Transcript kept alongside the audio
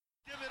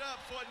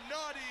for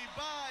Naughty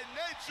by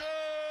Nature.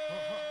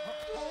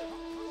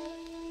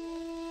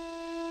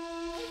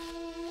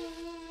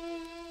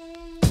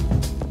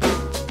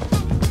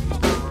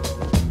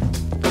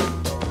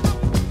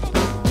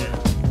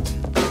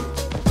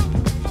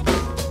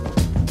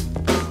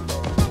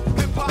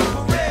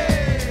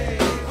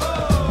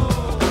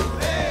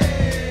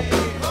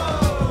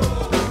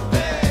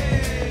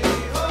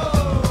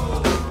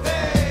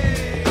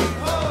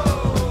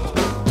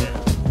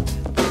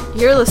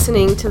 You're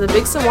listening to the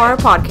Big Saguaro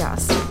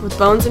Podcast with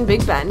Bones and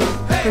Big Ben,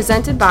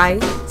 presented by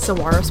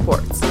Saguaro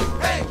Sports.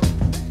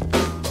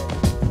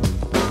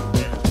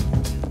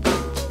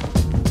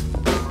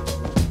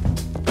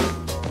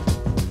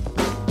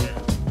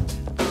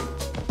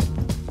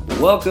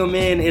 Welcome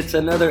in. It's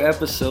another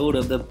episode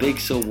of the Big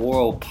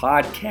Saguaro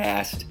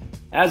Podcast.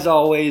 As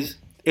always,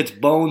 it's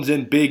Bones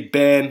and Big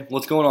Ben.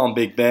 What's going on,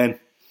 Big Ben?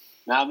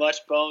 Not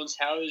much, Bones.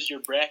 How is your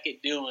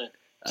bracket doing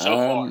so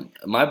far?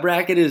 My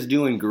bracket is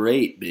doing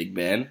great, Big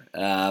Ben.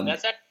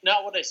 That's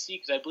not what I see,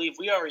 because I believe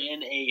we are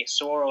in a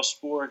Saguaro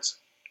Sports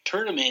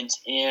tournament,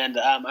 and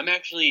I'm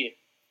actually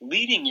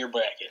leading your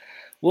bracket.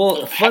 Well,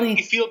 so funny. How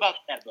do you feel about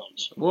that,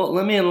 Bones? Well,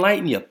 let me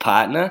enlighten you,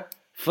 partner.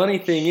 Funny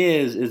thing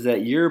is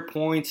that your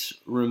points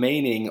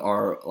remaining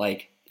are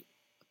like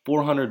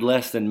 400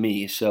 less than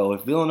me. So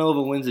if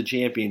Villanova wins the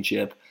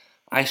championship,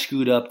 I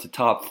scoot up to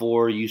top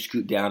 4. You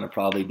scoot down to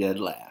probably dead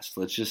last.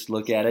 Let's just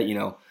look at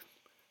it.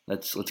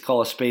 Let's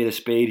call a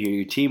spade here.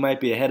 Your team might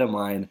be ahead of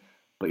mine,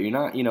 but you're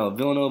not. If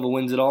Villanova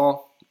wins it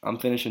all, I'm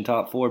finishing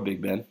top 4,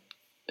 Big Ben.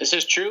 This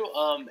is true.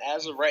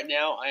 As of right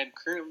now, I am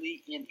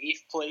currently in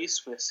 8th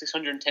place with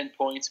 610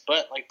 points.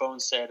 But like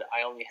Bones said,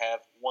 I only have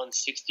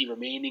 160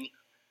 remaining.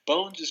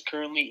 Bones is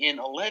currently in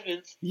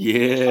 11th.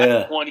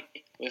 Yeah.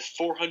 With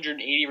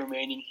 480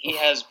 remaining. He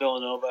has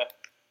Villanova.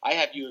 I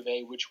have U of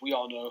A, which we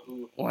all know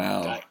who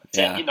got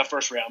in the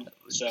first round.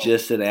 So.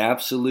 Just an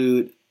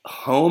absolute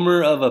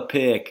homer of a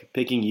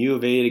picking U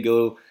of A to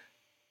go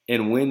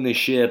and win the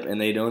ship,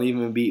 and they don't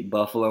even beat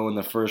Buffalo in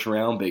the first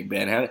round, Big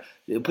Ben.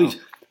 Please,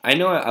 I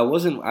know I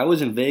was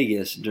in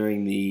Vegas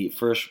during the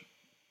first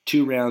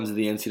 2 rounds of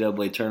the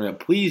NCAA tournament.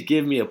 Please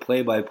give me a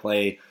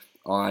play-by-play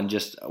on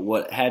just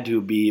what had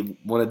to be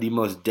one of the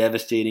most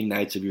devastating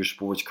nights of your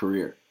sports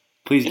career.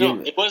 Please give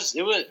me. It was.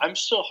 I'm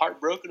still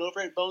heartbroken over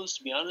it, Bones,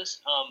 to be honest.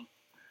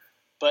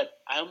 But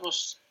I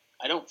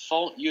don't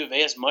fault U of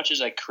A as much as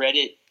I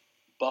credit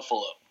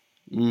Buffalo.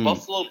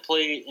 Buffalo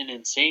played an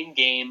insane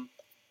game.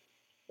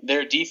 They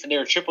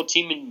were triple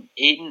teaming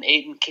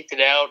Ayton kicked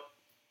it out,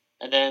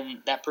 and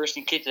then that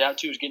person kicked it out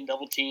too was getting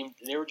double teamed.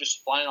 They were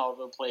just flying all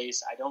over the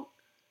place. I don't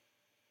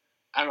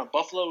know.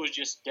 Buffalo was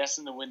just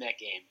destined to win that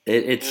game.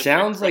 It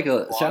sounds like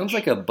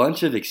a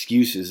bunch of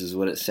excuses, is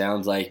what it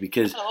sounds like,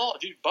 because not at all,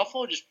 dude.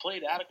 Buffalo just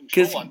played out of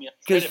control. I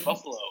credit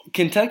Buffalo.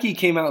 Kentucky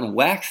came out and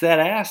waxed that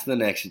ass the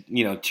next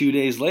 2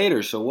 days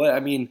later. So what? I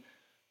mean,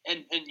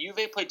 and U of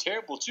A played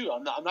terrible too.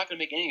 I'm not going to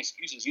make any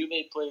excuses. U of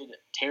A played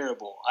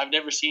terrible. I've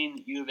never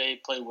seen U of A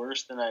play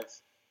worse than I've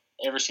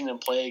ever seen them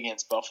play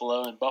against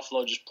Buffalo, and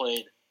Buffalo just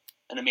played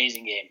an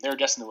amazing game. They were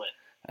destined to win.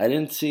 I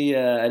didn't see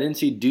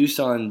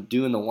Doosan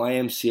doing the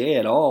YMCA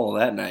at all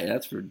that night.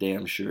 That's for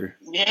damn sure.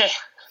 Yeah.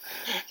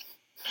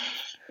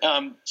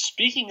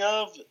 Speaking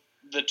of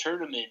the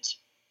tournament,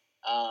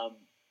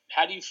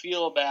 how do you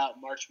feel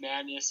about March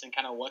Madness and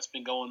kind of what's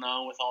been going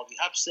on with all the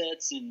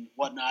upsets and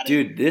whatnot?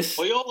 Dude,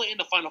 Loyola in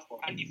the Final Four.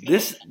 How do you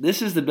feel?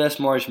 This is the best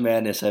March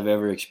Madness I've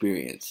ever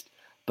experienced.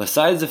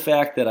 Besides the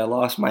fact that I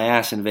lost my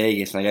ass in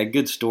Vegas, and I got a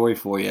good story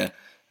for you.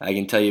 I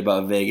can tell you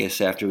about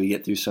Vegas after we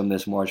get through some of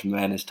this March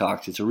Madness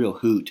talks. It's a real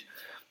hoot.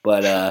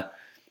 But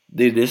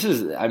dude, this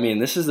is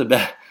the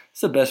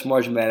best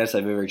March Madness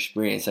I've ever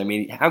experienced. I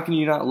mean, how can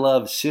you not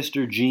love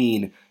Sister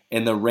Jean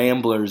and the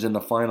Ramblers in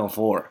the Final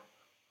Four?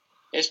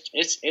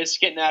 It's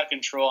getting out of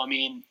control. I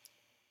mean,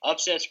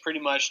 upsets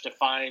pretty much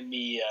define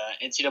the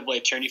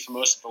NCAA tourney for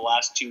most of the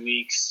last 2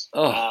 weeks.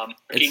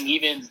 It's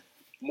even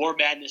more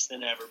madness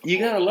than ever before. You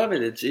gotta love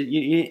it.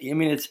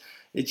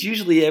 It's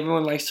usually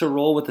everyone likes to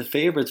roll with the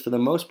favorites for the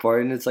most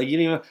part, and it's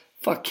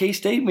like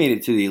K-State made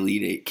it to the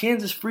Elite Eight.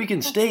 Kansas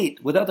freaking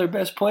State without their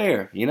best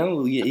player. You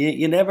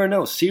never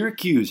know.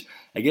 Syracuse.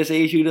 I guess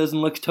ASU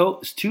doesn't look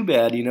too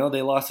bad.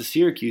 They lost to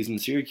Syracuse,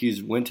 and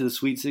Syracuse went to the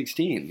Sweet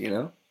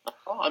 16.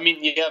 I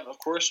mean, of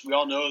course, we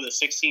all know the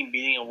 16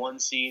 beating a 1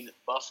 seed.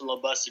 Buffalo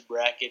busted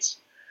brackets.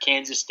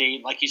 Kansas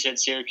State, like you said,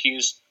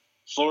 Syracuse,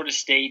 Florida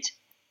State.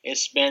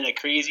 It's been a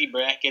crazy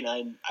bracket.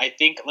 I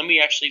think, let me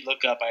actually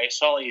look up. I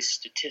saw a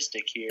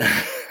statistic here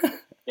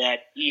that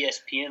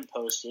ESPN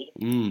posted.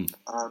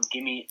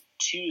 Give me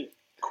 2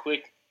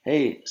 quick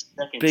seconds.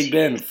 Big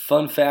Ben,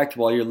 fun fact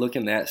while you're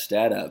looking that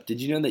stat up.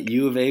 Did you know that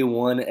U of A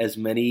won as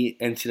many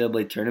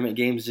NCAA tournament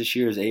games this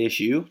year as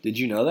ASU? Did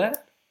you know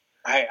that?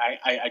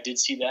 I did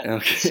see that.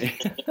 Okay.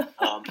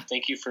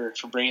 Thank you for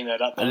bringing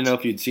that up. I didn't know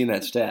if you'd seen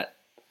that stat.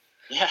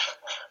 Yeah.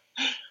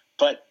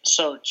 But,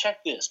 so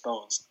check this,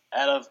 Bones.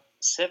 Out of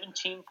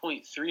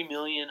 17.3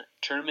 million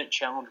tournament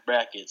challenge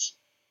brackets,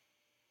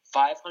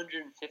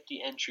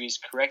 550 entries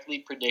correctly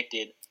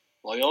predicted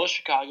Loyola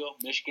Chicago,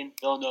 Michigan,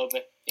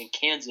 Villanova, and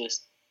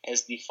Kansas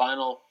as the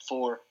final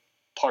 4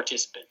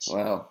 participants.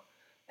 Wow.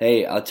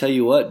 Hey, I'll tell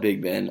you what,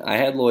 Big Ben. I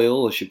had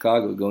Loyola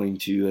Chicago going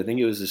to, I think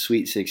it was the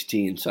Sweet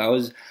 16,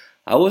 so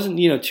I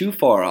wasn't too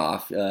far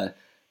off.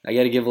 I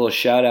got to give a little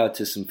shout out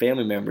to some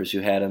family members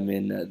who had them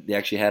in. They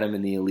actually had them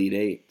in the Elite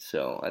Eight,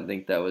 so I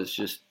think that was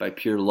just by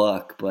pure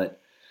luck.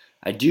 But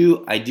I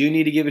do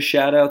need to give a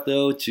shout out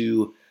though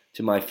to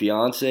my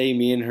fiance.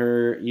 Me and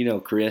her,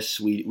 Chris,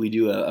 we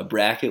do a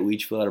bracket. We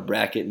each fill out a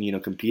bracket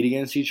and compete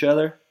against each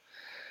other.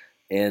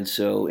 And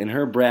so in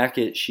her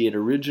bracket, she had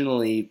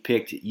originally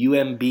picked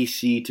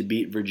UMBC to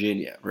beat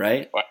Virginia,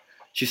 right?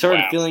 She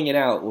started filling it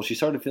out. Well, she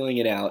started filling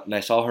it out, and I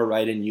saw her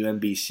write in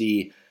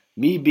UMBC.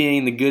 Me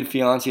being the good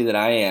fiance that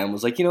I am,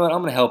 was like, you know what, I'm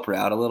going to help her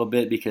out a little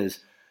bit because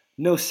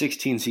no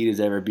 16 seed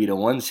has ever beat a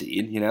 1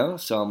 seed,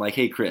 So I'm like,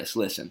 hey, Chris,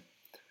 listen.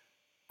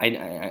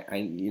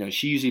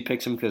 She usually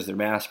picks them because their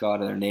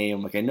mascot or their name.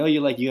 I'm like, I know you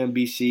like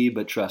UMBC,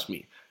 but trust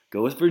me,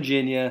 go with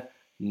Virginia.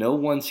 No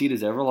 1 seed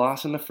has ever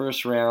lost in the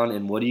first round,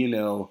 and what do you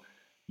know?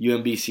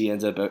 UMBC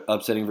ends up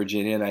upsetting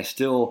Virginia, and I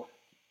still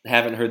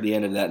haven't heard the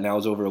end of that, and that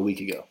was over a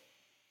week ago.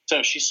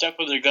 So she stuck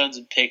with her guns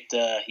and picked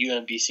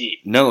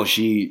UMBC. No,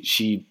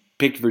 she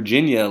picked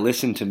Virginia,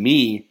 listened to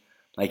me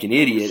like an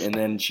idiot, and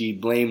then she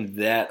blamed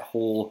that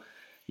whole,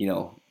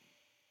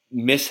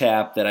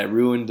 mishap that I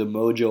ruined the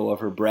mojo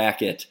of her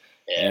bracket,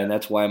 and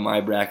that's why my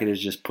bracket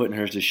is just putting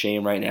her to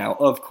shame right now,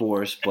 of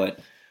course, but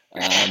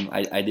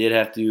I did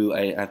have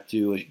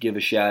to give a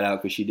shout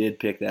out because she did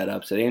pick that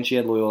upset, and she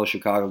had Loyola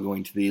Chicago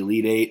going to the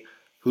Elite Eight.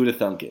 Who'd have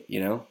thunk it,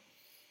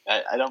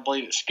 I don't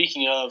believe it.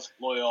 Speaking of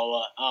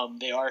Loyola,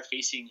 they are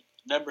facing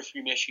number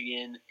 3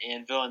 Michigan,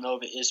 and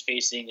Villanova is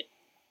facing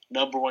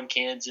number 1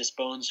 Kansas.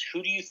 Bones,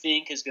 who do you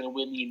think is going to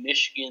win the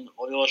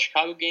Michigan-Loyola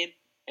Chicago game,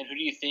 and who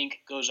do you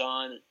think goes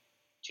on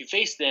to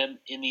face them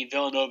in the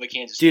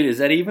Villanova-Kansas game? Dude, is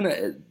that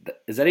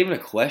even a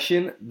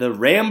question? The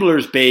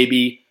Ramblers,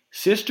 baby.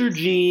 Sister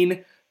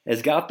Jean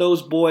has got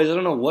those boys. I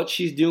don't know what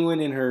she's doing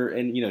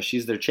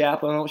she's their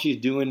chaplain. I don't know what she's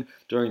doing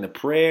during the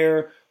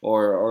prayer,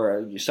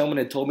 or someone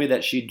had told me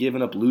that she'd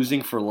given up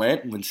losing for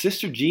Lent. When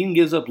Sister Jean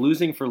gives up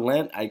losing for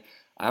Lent, I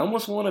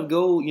almost want to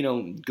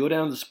go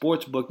down to the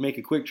sports book, make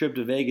a quick trip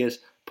to Vegas,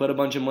 put a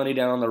bunch of money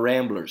down on the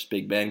Ramblers,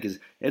 Big Ben, because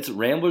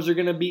Ramblers are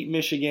going to beat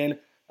Michigan.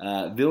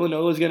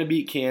 Villanova is going to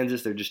beat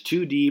Kansas. They're just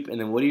too deep.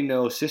 And then what do you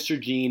know? Sister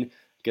Jean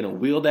going to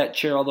wheel that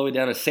chair all the way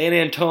down to San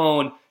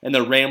Antone, and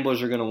the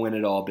Ramblers are going to win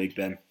it all, Big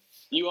Ben.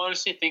 You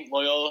honestly think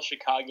Loyola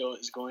Chicago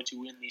is going to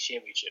win the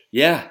championship?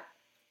 Yeah.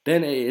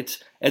 Ben, it's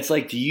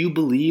like, do you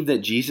believe that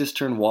Jesus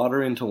turned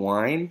water into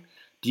wine?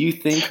 Do you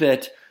think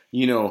that,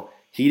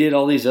 he did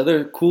all these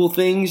other cool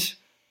things?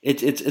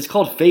 It's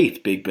called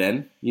faith, Big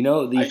Ben.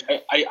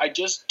 I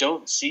just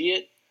don't see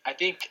it. I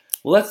think.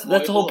 Well,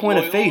 that's the whole point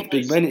of faith,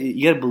 Big Ben.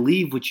 You got to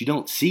believe what you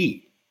don't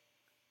see.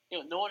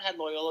 No one had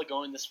Loyola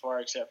going this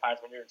far except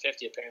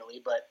 550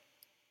 apparently, but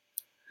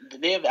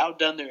they have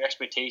outdone their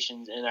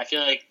expectations, and I feel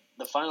like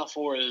the Final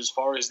Four is as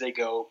far as they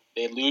go.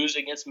 They lose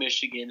against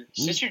Michigan.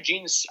 Sister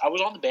Jean, I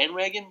was on the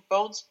bandwagon,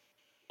 Bones,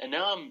 and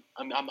now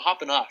I'm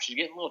hopping off. She's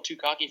getting a little too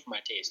cocky for my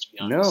taste, to be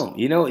honest.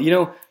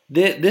 No,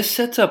 this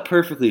sets up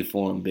perfectly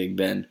for them, Big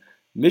Ben.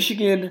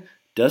 Michigan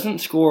doesn't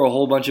score a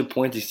whole bunch of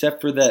points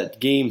except for that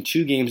game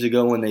 2 games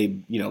ago when they,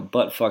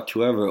 butt fucked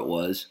whoever it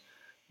was.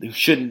 They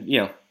shouldn't,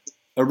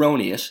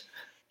 erroneous.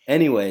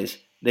 Anyways,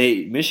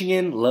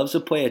 Michigan loves to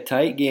play a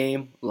tight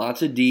game,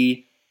 lots of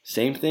D.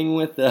 Same thing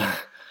with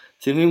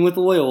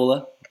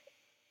Loyola.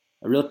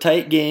 A real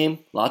tight game,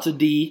 lots of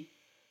D,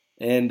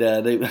 and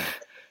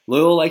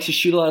Loyola likes to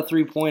shoot a lot of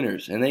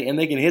 3-pointers, and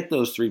they can hit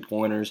those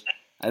 3-pointers.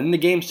 And then the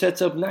game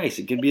sets up nice.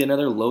 It could be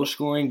another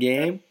low-scoring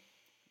game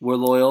where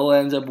Loyola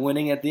ends up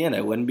winning at the end.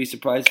 I wouldn't be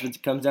surprised if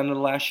it comes down to the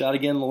last shot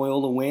again.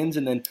 Loyola wins,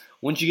 and then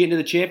once you get into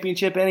the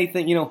championship,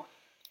 anything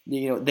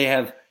they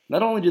have.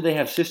 Not only do they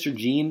have Sister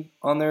Jean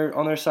on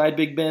their side,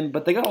 Big Ben,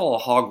 but they got all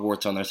the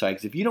Hogwarts on their side.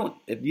 Because if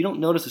you don't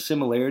notice a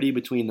similarity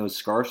between those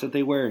scarves that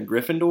they wear in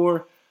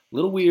Gryffindor, a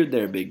little weird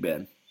there, Big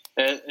Ben.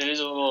 It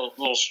is a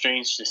little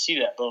strange to see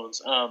that,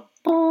 Bones.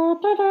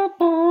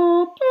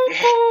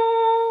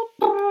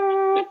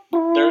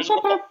 There's a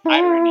little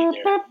irony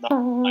there.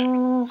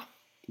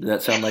 Did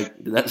that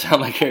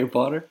sound like Harry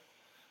Potter?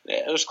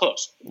 Yeah, it was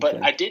close. But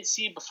Okay. I did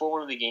see before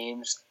one of the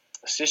games,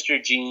 Sister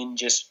Jean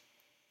just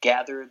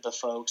gathered the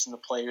folks and the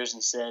players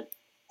and said,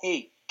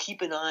 hey,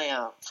 keep an eye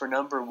out for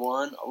number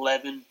 1,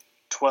 11,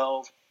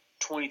 12,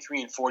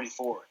 23, and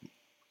 44.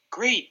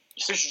 Great.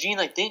 Sister Jean,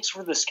 thanks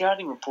for the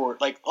scouting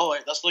report.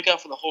 Let's look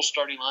out for the whole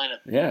starting lineup.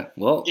 Yeah,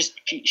 well.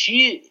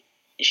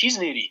 She's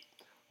an idiot.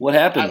 What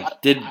happened?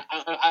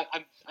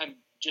 I'm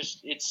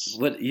just, it's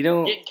What,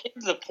 getting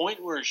to the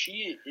point where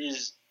she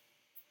is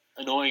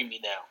annoying me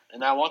now,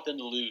 and I want them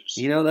to lose.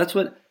 That's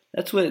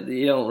what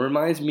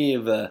reminds me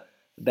of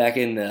back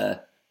in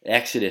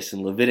Exodus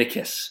and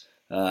Leviticus,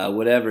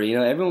 whatever.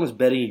 Everyone was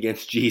betting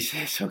against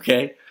Jesus,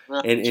 okay?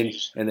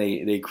 And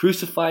they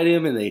crucified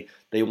him, and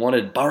they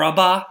wanted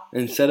Barabbas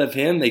instead of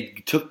him. They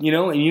took, and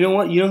you know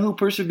what? You know who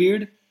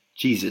persevered?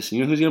 Jesus.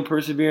 You know who's going to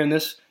persevere in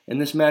this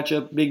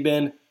matchup, Big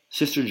Ben?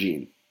 Sister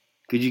Jean.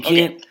 Because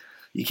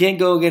you can't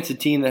go against a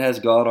team that has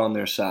God on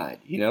their side,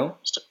 you know?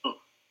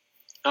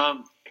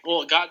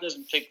 Well, God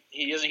doesn't pick.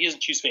 He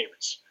doesn't choose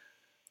favorites.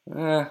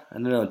 I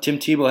don't know. Tim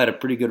Tebow had a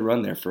pretty good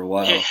run there for a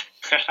while.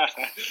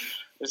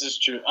 This is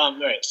true. All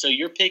right, so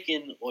you're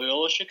picking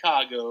Loyola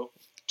Chicago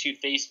to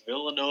face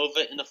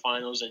Villanova in the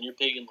finals, and you're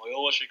picking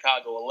Loyola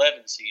Chicago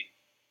 11 seed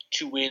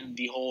to win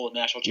the whole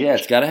national championship. Yeah,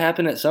 it's got to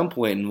happen at some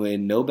point,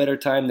 and no better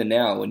time than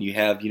now when you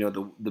have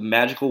the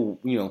magical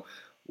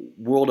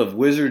world of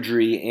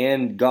wizardry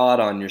and God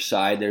on your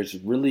side. There's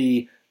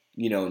really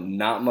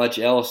not much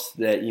else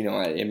that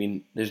I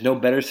mean, there's no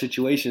better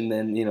situation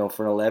than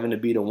for an 11 to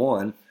beat a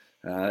 1.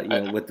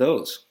 With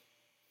those,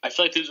 I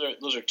feel like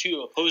those are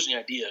two opposing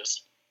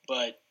ideas,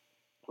 but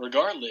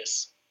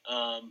regardless,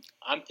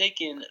 I'm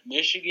picking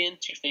Michigan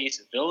to face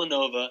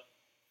Villanova,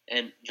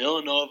 and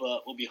Villanova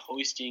will be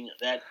hosting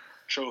that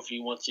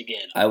trophy once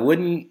again. I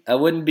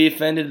wouldn't be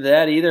offended to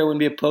that either. I wouldn't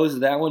be opposed to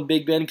that one,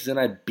 Big Ben, because then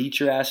I'd beat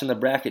your ass in the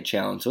bracket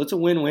challenge. So it's a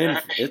win-win.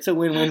 It's a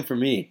win-win for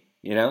me.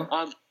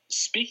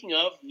 Speaking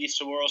of the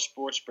Saguaro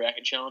Sports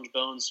Bracket Challenge,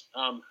 Bones,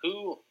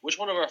 which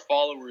one of our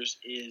followers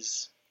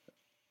is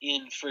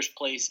in first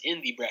place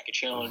in the bracket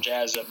challenge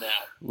as of now?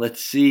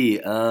 Let's see.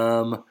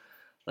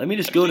 Let me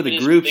just go to the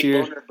groups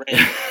here.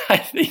 I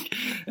think,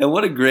 and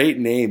what a great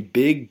name,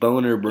 Big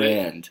Boner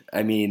Brand.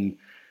 I mean,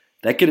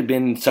 that could have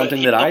been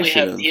something that I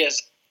should have. He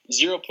has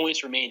 0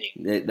 points remaining.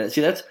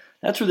 See, that's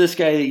where this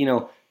guy,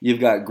 you've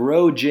got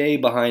Grow J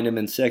behind him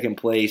in second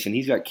place, and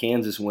he's got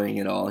Kansas winning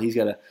it all. He's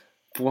got a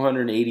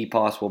 480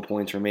 possible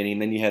points remaining.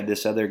 And then you have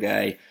this other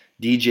guy,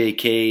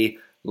 DJK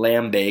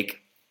Lambake,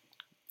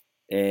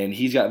 and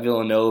he's got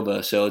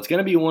Villanova. So it's going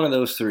to be one of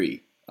those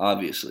three,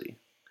 obviously.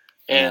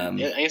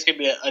 And I think it's going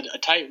to be a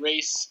tight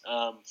race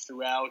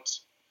throughout.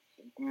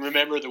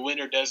 Remember, the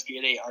winner does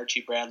get a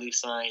Archie Bradley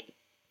signed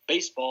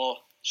baseball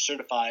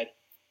certified.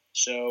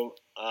 So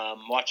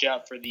watch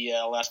out for the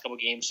last couple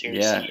games here.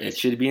 Yeah, it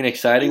should be an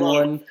exciting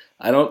one.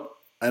 I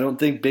don't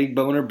think Big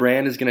Boner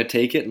Brand is going to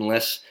take it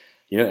unless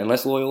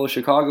Loyola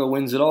Chicago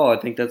wins it all. I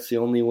think that's the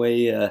only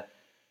way.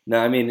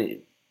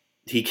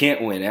 He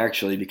can't win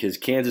actually because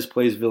Kansas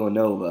plays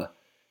Villanova.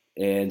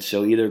 And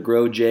so either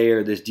Grow J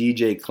or this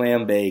DJ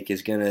Clambake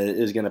is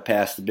gonna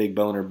pass the Big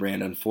Boner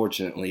Brand,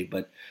 unfortunately.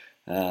 But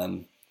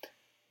you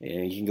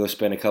can go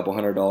spend a couple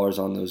 $100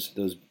 on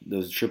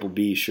those Triple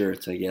B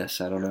shirts, I guess.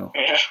 I don't know.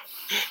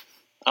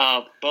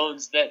 Yeah.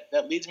 Bones,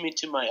 that leads me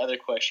to my other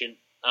question.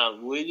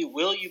 Will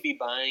you be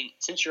buying,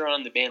 since you're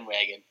on the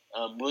bandwagon?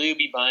 Will you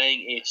be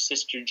buying a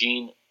Sister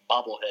Jean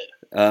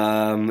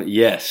bobblehead?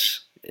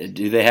 Yes.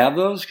 Do they have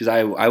those? Because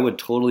I would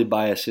totally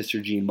buy a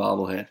Sister Jean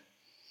bobblehead.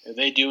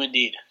 They do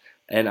indeed.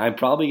 And I'm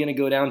probably going to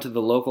go down to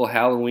the local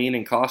Halloween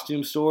and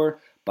costume store,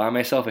 buy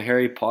myself a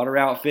Harry Potter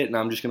outfit, and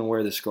I'm just going to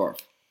wear the scarf.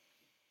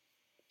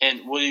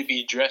 And will you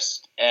be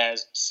dressed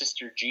as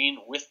Sister Jean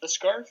with the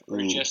scarf,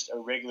 or just a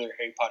regular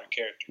Harry Potter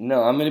character?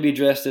 No, I'm going to be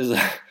dressed as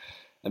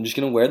I'm just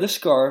going to wear the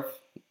scarf,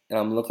 and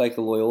I'm going to look like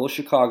a Loyola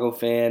Chicago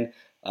fan.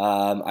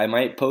 I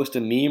might post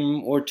a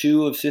meme or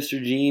two of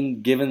Sister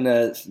Jean giving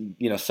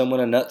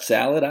someone a nut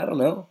salad. I don't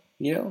know,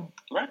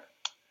 Right.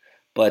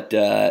 But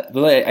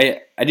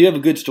I do have a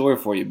good story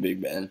for you,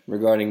 Big Ben,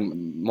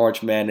 regarding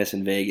March Madness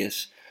in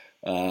Vegas.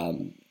 Now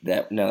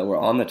that we're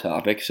on the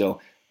topic,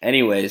 so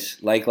anyways,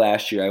 like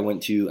last year, I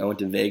went to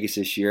Vegas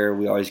this year.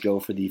 We always go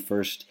for the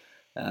first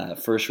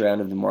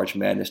round of the March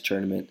Madness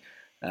tournament.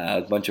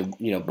 A bunch of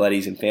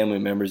buddies and family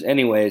members.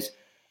 Anyways,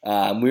 we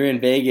were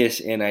in Vegas,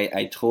 and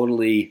I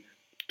totally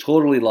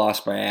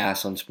lost my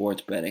ass on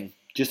sports betting.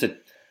 Just a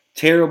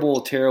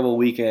terrible, terrible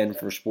weekend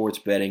for sports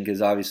betting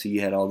because obviously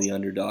you had all the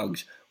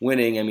underdogs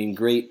winning. I mean,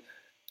 great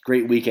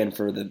weekend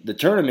for the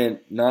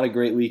tournament, not a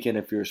great weekend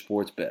if you're a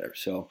sports bettor.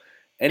 So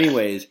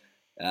anyways,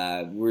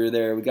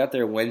 we got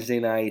there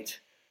Wednesday night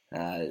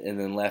and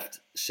then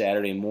left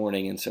Saturday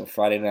morning. And so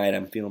Friday night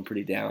I'm feeling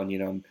pretty down.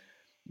 I'm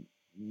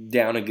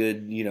down a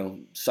good,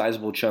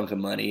 sizable chunk of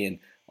money and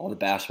all the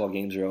basketball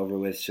games are over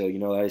with. So,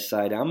 I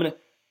decided I'm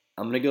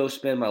going to go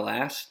spend my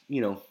last,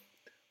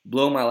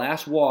 blow my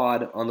last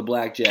wad on the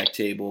blackjack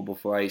table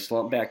before I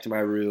slump back to my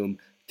room,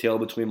 tail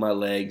between my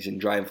legs,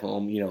 and drive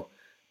home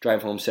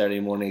Saturday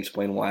morning,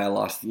 explain why I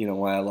lost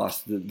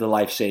the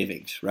life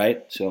savings,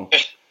 right? So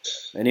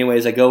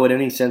anyways, I do what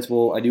any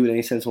sensible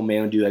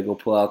man would do. I go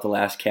pull out the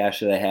last cash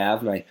that I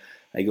have, and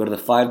I go to the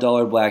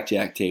 $5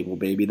 blackjack table,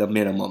 baby, the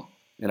minimum,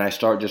 and I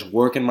start just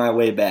working my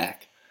way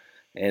back.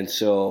 And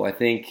so I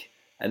think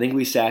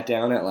we sat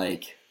down at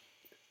like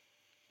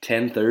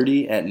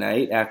 10:30 at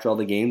night after all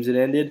the games had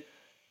ended.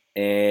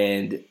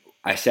 And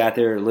I sat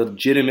there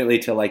legitimately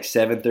till like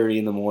 7:30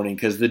 in the morning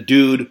because the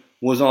dude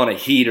was on a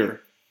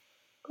heater.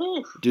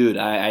 Dude,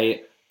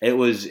 it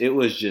was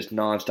just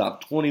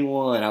nonstop.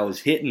 21. I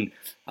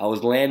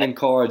was landing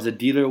cards. The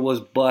dealer was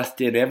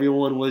busted.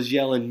 Everyone was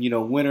yelling,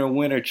 winner,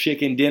 winner,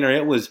 chicken dinner.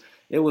 It was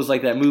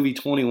like that movie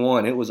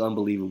 21. It was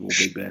unbelievable,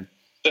 Big Ben.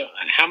 So,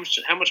 how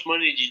much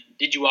money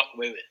did you walk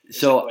away with?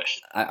 So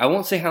I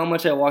won't say how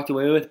much I walked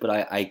away with, but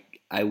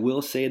I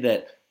will say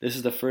that this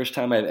is the first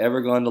time I've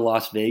ever gone to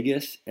Las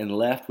Vegas and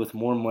left with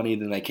more money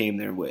than I came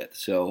there with.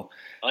 So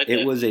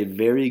it was a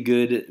very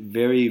good,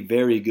 very,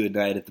 very good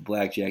night at the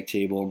blackjack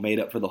table. Made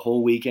up for the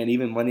whole weekend.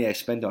 Even money I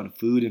spent on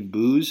food and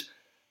booze,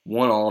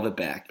 won all of it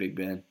back, Big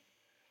Ben.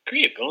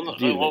 Great, Bill.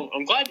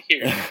 I'm glad to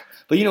hear it.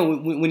 But,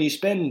 when you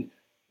spend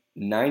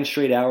 9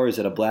 straight hours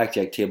at a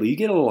blackjack table, you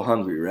get a little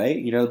hungry,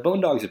 right?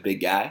 Bone Dog's a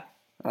big guy.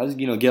 I was,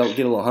 get a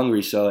little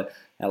hungry. So it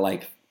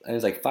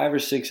was like 5 or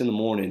 6 in the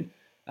morning.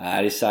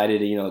 I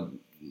decided,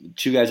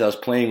 2 guys I was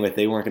playing with,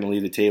 they weren't going to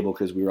leave the table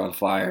because we were on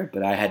fire,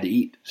 but I had to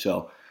eat.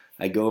 So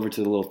I go over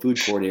to the little food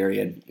court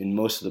area, and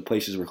most of the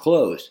places were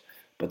closed.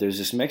 But there's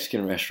this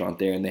Mexican restaurant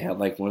there, and they have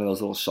like one of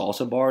those little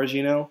salsa bars,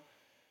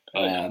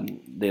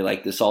 They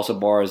like the salsa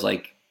bar is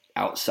like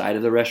outside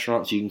of the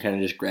restaurant, so you can kind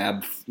of just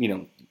grab,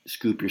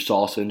 scoop your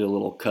salsa into a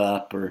little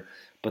cup,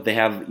 but they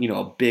have,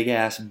 a big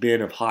ass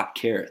bin of hot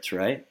carrots,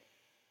 right?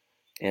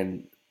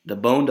 And the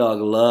Bone Dog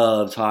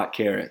loves hot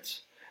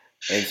carrots.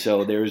 And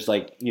so there's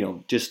like,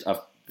 just a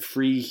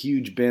free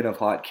huge bin of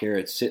hot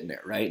carrots sitting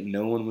there, right?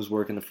 No one was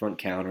working the front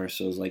counter,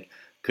 so it was like,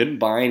 couldn't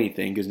buy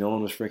anything because no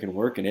one was freaking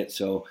working it.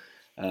 So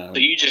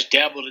you just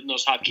dabbled in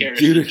those hot carrots,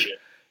 dude, didn't you?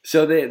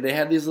 So they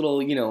have these little,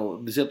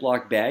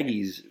 Ziploc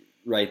baggies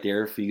right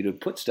there for you to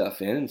put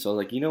stuff in. And so I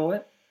was like, you know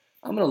what?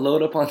 I'm going to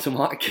load up on some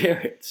hot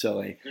carrots.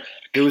 So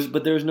there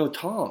was no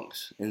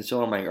tongs. And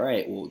so I'm like, all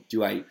right, well,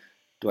 do I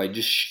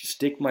just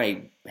stick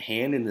my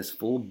hand in this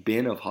full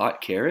bin of hot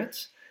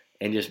carrots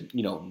and just,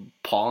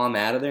 paw them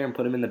out of there and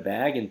put them in the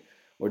bag?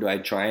 Or do I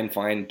try and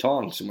find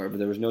tongs somewhere? But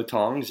there was no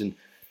tongs. And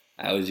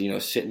I was,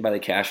 sitting by the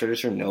cash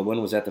register. No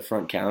one was at the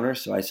front counter.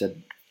 So I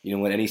said,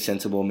 what any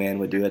sensible man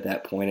would do at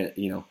that point,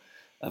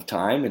 of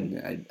time.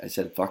 And I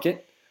said, fuck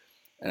it.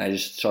 And I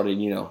just started,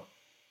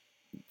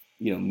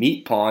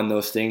 meat pawing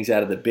those things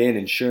out of the bin.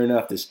 And sure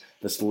enough,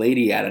 this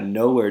lady out of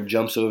nowhere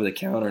jumps over the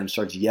counter and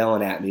starts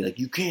yelling at me like,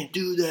 you can't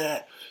do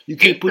that. You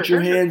can't put your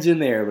hands in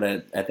there.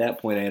 But at that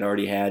point, I had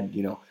already had,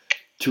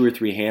 2 or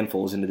 3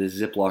 handfuls into this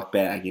Ziploc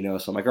bag,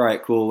 So I'm like, all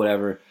right, cool,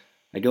 whatever.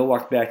 I go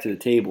walk back to the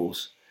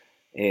tables,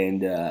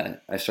 and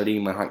I start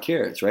eating my hot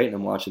carrots, right? And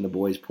I'm watching the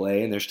boys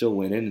play, and they're still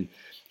winning. And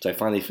so I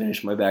finally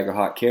finish my bag of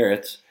hot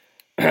carrots,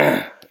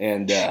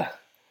 and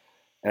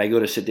I go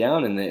to sit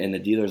down, and the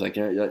dealer's like,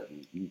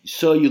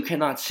 so you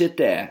cannot sit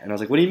there. And I was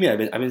like, what do you mean?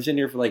 I've been sitting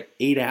here for like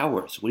 8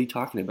 hours. What are you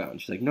talking about?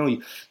 And she's like, no,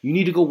 you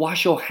need to go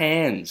wash your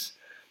hands.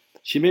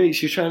 She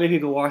was trying to make me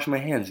go wash my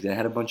hands because I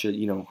had a bunch of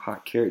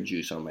hot carrot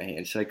juice on my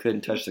hands. She said I couldn't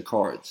touch the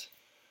cards,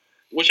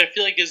 which I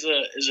feel like is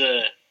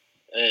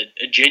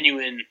a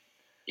genuine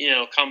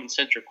common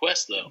sense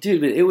request though.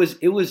 Dude, but it was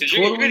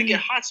totally. You're gonna get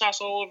hot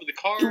sauce all over the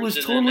cards. It was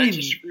totally. That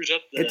just screws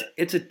up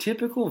it's a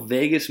typical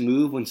Vegas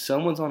move when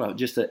someone's on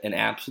an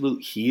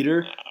absolute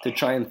heater to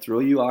try and throw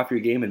you off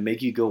your game and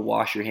make you go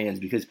wash your hands,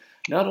 because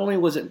not only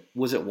was it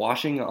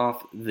washing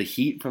off the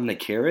heat from the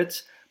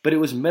carrots, but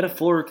it was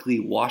metaphorically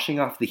washing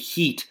off the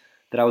heat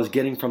that I was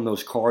getting from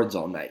those cards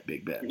all night,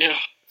 Big Ben. Yeah.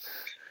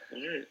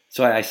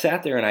 So I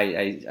sat there and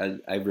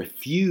I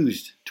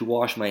refused to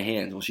wash my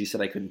hands. Well, she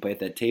said I couldn't play at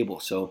that table.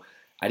 So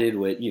I did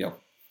what,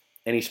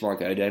 any smart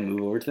guy did. I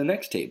moved over to the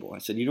next table. I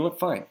said, you know what,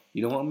 fine.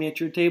 You don't want me at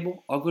your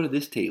table? I'll go to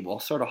this table. I'll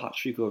start a hot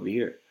streak over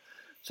here.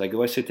 So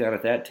I sit down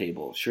at that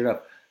table. Sure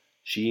enough,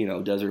 she,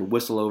 does her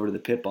whistle over to the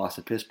pit boss.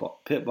 The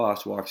pit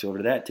boss walks over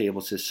to that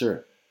table and says,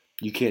 sir,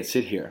 you can't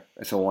sit here.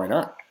 I said, why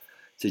not?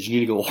 Says, you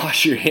need to go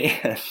wash your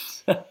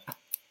hands.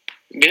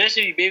 It'd be nice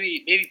if you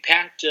maybe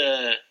packed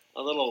a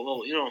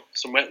little,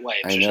 some wet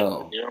wipes. I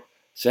know.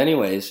 So,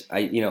 anyways,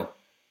 I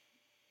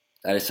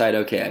decide,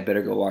 okay, I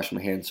better go wash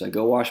my hands. So I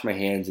go wash my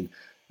hands, and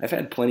I've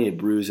had plenty of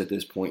brews at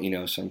this point,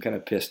 so I'm kind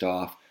of pissed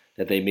off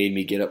that they made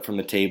me get up from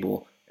the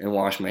table and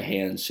wash my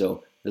hands.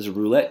 So there's a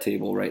roulette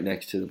table right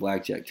next to the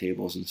blackjack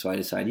tables, and so I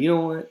decide, you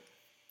know what?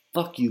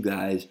 Fuck you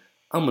guys.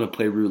 I'm going to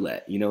play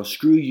roulette.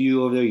 Screw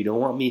you over there. You don't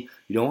want me.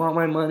 You don't want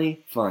my money?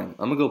 Fine.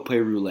 I'm going to go play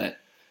roulette.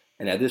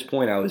 And at this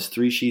point, I was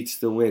 3 sheets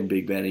to win,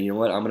 Big Ben. And you know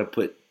what? I'm going to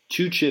put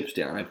 2 chips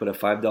down. I put a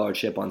 $5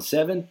 chip on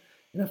 7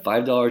 and a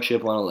 $5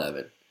 chip on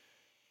 11.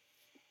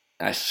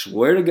 I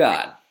swear to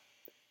God,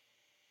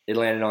 it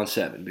landed on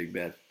 7, Big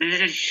Ben.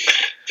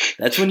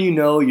 That's when you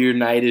know your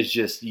night is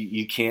just,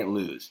 you can't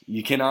lose.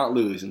 You cannot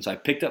lose. And so I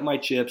picked up my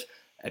chips.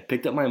 I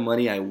picked up my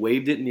money. I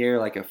waved it in the air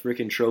like a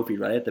freaking trophy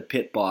right at the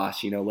pit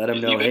boss. Let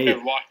him know, hey,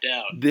 walked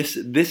out. This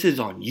is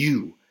on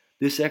you.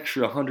 This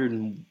extra $100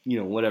 and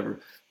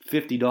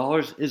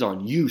 $50 is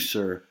on you,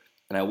 sir.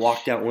 And I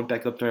walked out, went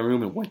back up to my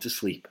room, and went to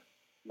sleep.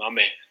 My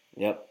man.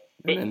 Yep.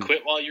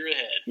 Quit while you're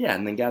ahead. Yeah,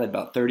 and then got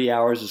about 30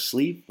 hours of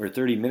sleep, or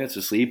 30 minutes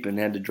of sleep, and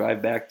had to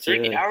drive back to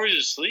 30 hours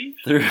of sleep?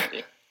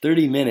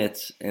 30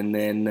 minutes, and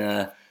then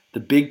the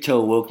big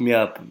toe woke me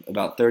up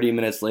about 30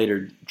 minutes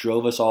later,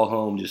 drove us all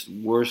home, just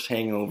worst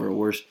hangover,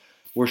 worst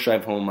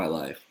drive home of my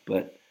life.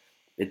 But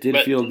it did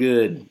feel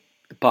good.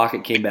 The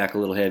pocket came back a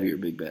little heavier,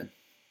 Big Ben.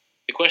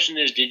 The question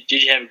is, did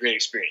you have a great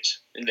experience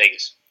in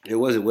Vegas? It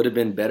would have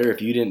been better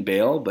if you didn't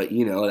bail, but,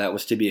 that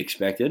was to be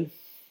expected.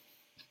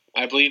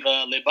 I believe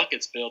Lay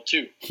Buckets bailed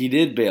too. He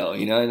did bail,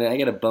 and I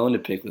got a bone to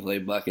pick with Lay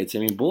Buckets. I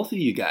mean, both of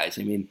you guys.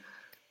 I mean,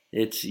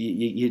 it's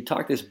you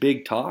talk this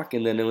big talk,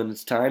 and then when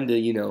it's time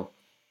to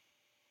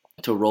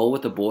to roll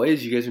with the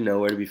boys, you guys are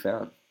nowhere to be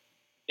found.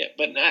 Yeah,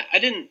 but I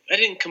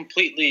didn't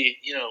completely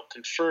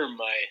confirm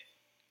my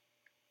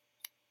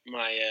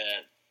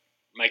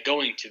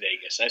going to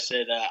Vegas. I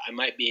said I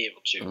might be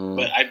able to,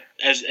 but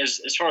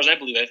as far as I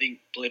believe, I think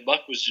Lay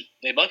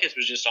Buckets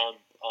was just on.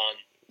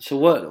 So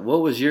what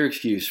was your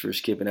excuse for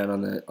skipping out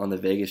on the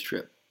Vegas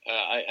trip?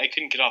 I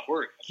couldn't get off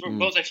work.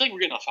 Both, I feel like we're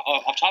getting off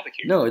topic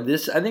here. No,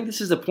 I think this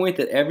is the point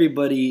that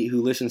everybody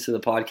who listens to the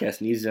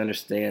podcast needs to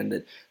understand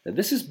that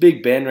this is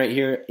Big Ben right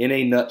here in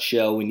a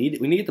nutshell. We need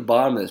to get the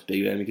bottom of this,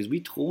 Big Ben, because we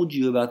told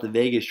you about the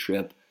Vegas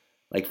trip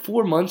like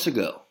 4 months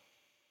ago.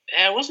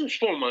 It wasn't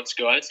 4 months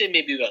ago. I'd say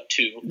maybe about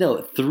 2.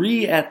 No,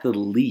 3 at the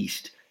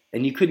least.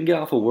 And you couldn't get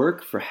off of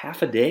work for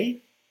half a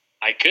day?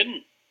 I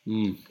couldn't.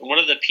 One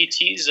of the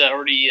PTs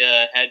already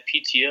had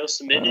PTO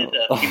submitted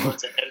a few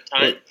months ahead of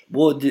time.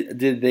 Well,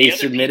 did they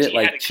submit it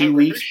like 2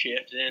 weeks?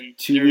 Shift, and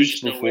 2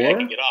 weeks no before? way I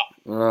could get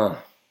off.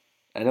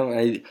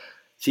 I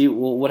see.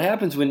 Well, what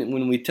happens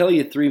when we tell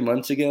you 3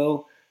 months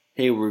ago,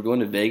 hey, we're going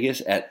to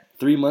Vegas? At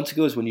 3 months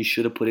ago is when you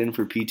should have put in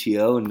for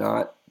PTO, and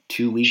not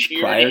 2 weeks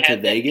prior to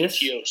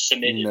Vegas. PTO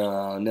submitted.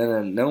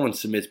 No one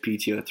submits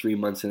PTO 3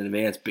 months in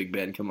advance. Big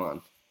Ben, come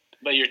on.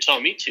 But you're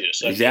telling me to.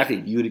 So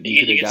exactly. You could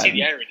have see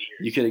the irony here.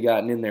 You could have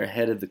gotten in there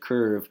ahead of the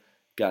curve,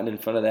 gotten in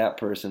front of that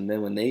person.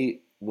 Then when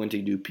they went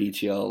to do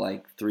PTO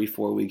like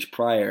 3-4 weeks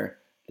prior,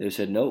 they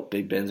said, nope,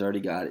 Big Ben's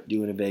already got it,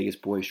 doing a Vegas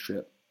boys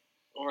trip.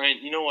 All right.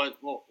 You know what?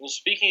 Well,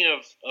 speaking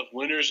of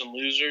winners and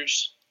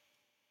losers,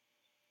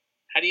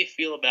 how do you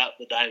feel about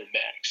the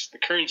Diamondbacks, the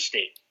current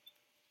state?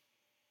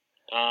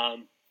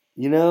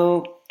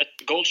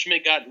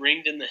 Goldschmidt got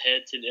ringed in the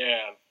head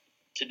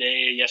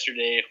today,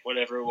 yesterday,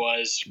 whatever it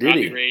was.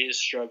 Robbie Ray is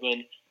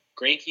struggling.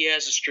 Greinke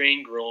has a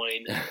strained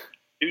groin.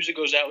 Souza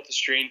goes out with a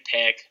strained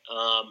pec.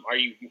 Are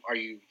you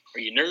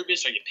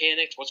nervous? Are you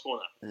panicked? What's going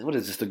on? What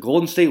is this, the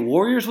Golden State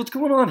Warriors? What's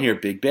going on here,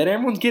 Big Ben?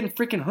 Everyone's getting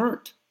freaking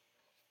hurt.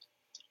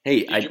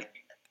 Hey,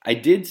 I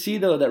did see,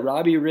 though, that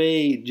Robbie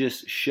Ray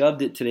just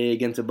shoved it today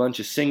against a bunch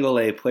of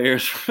single-A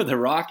players for the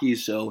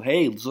Rockies. So,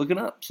 hey, it's looking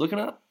up. It's looking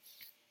up.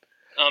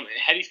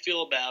 How do you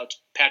feel about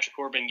Patrick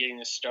Corbin getting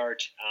the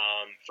start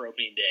for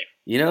opening day?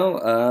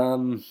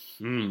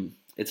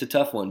 It's a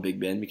tough one, Big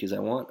Ben, because I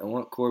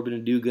want Corbin to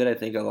do good. I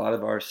think a lot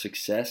of our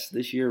success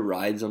this year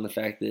rides on the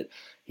fact that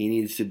he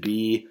needs to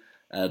be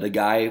the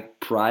guy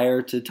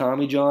prior to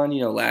Tommy John.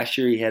 Last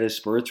year he had his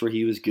spurts where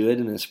he was good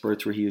and then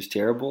spurts where he was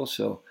terrible.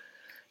 So,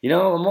 I'm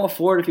all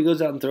for it if he goes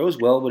out and throws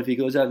well, but if he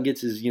goes out and gets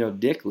his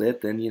dick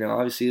lit, then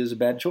obviously it was a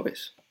bad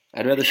choice.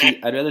 I'd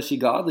rather see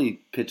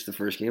Godley pitch the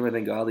first game. I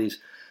think Godley's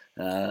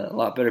a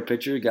lot better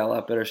pitcher, got a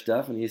lot better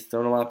stuff, and he's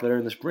thrown a lot better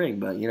in the spring.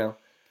 But,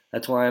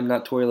 that's why I'm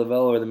not Torey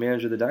Lovullo or the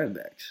manager of the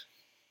Diamondbacks.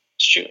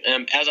 It's true.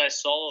 As I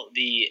saw,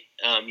 the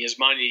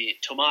Yasmani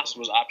Tomas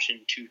was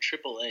optioned to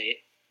AAA,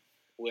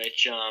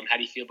 which, how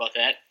do you feel about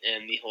that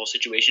and the whole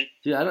situation?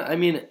 Dude, I'm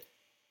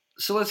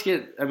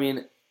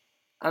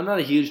not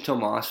a huge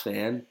Tomas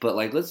fan, but,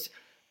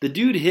 the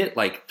dude hit,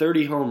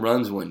 30 home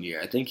runs one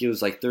year. I think it was,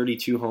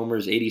 32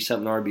 homers,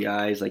 80-something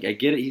RBIs. I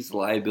get it, he's a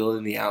liability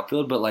in the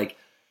outfield, but,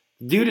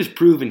 dude has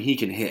proven he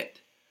can hit.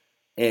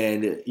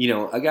 And,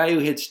 a guy who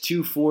hits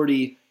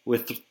 240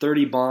 with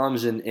 30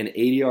 bombs and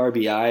 80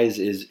 RBIs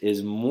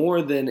is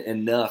more than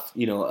enough,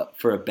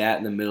 for a bat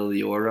in the middle of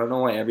the order. I don't know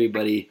why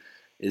everybody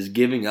is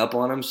giving up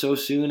on him so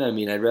soon. I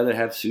mean, I'd rather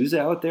have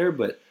Souza out there,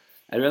 but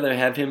I'd rather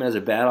have him as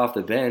a bat off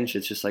the bench.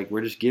 It's just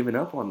we're just giving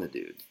up on the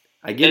dude.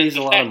 I get he's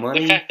a lot of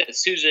money. The fact that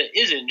Souza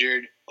is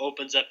injured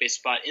opens up a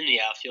spot in the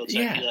outfield, so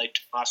I feel like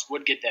Tomas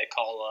would get that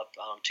call up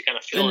to kind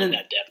of fill in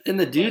that depth. And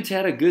the dude's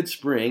had a good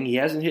spring. He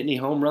hasn't hit any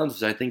home runs,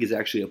 which I think is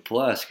actually a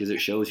plus because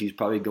it shows he's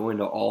probably going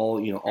to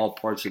all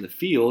parts of the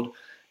field,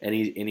 and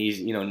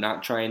he's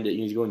not trying to.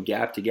 He's going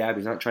gap to gap.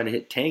 He's not trying to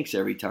hit tanks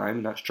every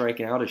time. Not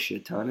striking out a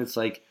shit ton. It's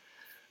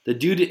the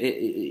dude.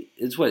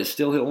 It's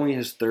still only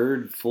his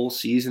third full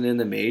season in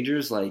the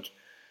majors.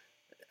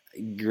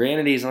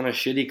 Granted, he's on a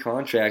shitty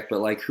contract,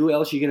 but who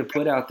else are you going to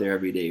put out there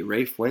every day?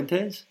 Ray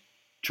Fuentes?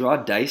 Draw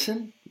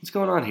Dyson? What's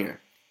going on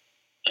here?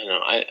 I know.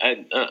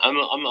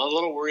 I'm a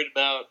little worried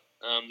about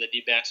the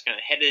D-backs kind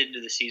of headed into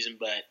the season,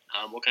 but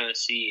we'll kind of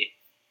see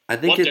what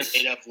they're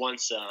made of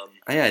once.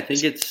 I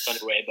think it's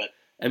underway. But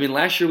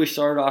last year we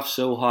started off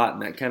so hot,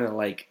 and that kind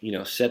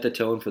of set the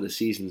tone for the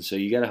season. So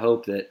you got to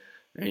hope that,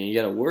 and you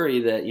got to worry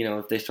that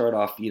if they start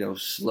off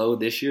slow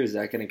this year, is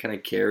that going to kind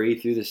of carry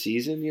through the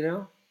season?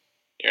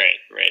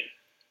 Right.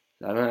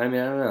 I don't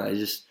know.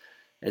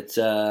 It's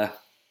I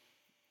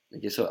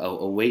guess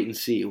a wait and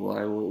see.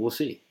 We'll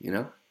see.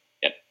 Yep.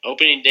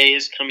 Opening day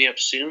is coming up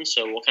soon,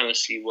 so we'll kind of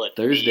see what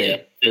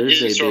Thursday,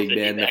 Big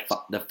Ben.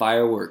 The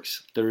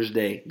fireworks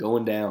Thursday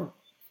going down.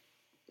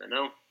 I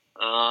know.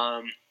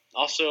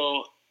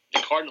 Also,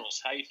 the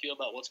Cardinals. How you feel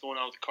about what's going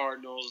on with the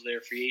Cardinals?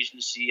 Their free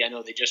agency. I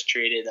know they just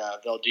traded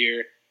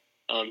Valdir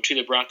to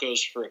the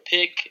Broncos for a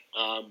pick.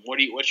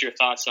 What's your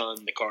thoughts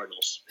on the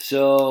Cardinals?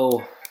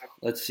 So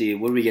let's see.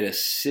 What did we get? A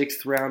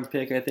 6th round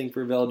pick, I think,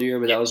 for Valdir,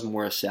 but that was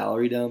more a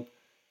salary dump.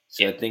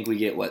 So I think we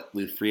get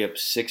we free up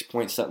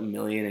 6-point-something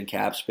million in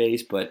cap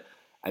space. But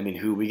I mean,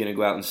 who are we going to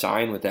go out and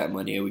sign with that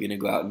money? Are we going to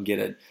go out and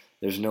get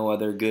There's no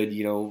other good,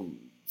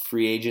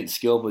 free agent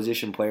skill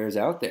position players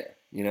out there,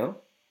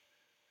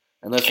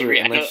 Unless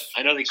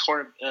I know the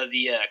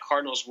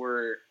Cardinals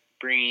were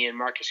bringing in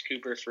Marcus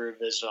Cooper for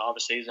this.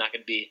 Obviously, he's not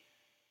going to be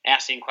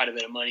asking quite a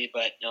bit of money,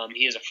 but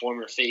he is a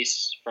former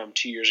face from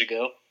 2 years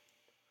ago.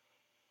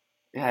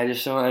 Yeah, I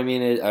just don't. I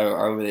mean,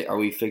 are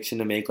we fixing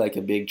to make like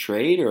a big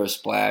trade or a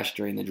splash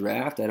during the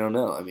draft? I don't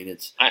know. I mean,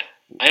 I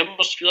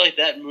almost feel like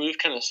that move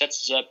kind of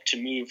sets us up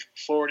to move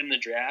forward in the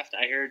draft.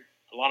 I heard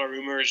a lot of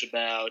rumors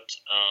about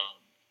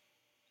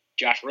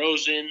Josh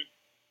Rosen,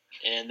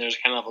 and there's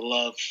kind of a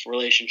love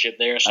relationship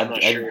there, so I'm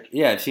not sure.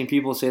 I've seen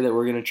people say that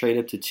we're going to trade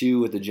up to 2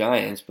 with the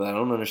Giants, but I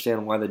don't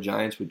understand why the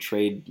Giants would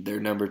trade their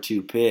number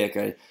 2 pick.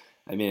 I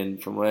mean,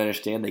 from what I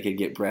understand, they could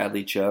get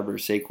Bradley Chubb or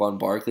Saquon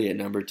Barkley at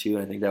number 2,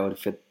 and I think that would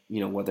fit,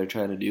 what they're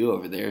trying to do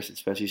over there,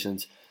 especially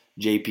since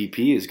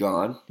JPP is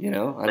gone.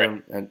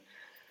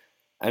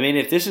 I mean,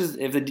 if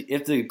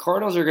the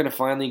Cardinals are going to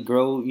finally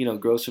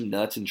grow some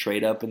nuts and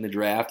trade up in the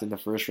draft in the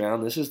first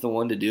round, this is the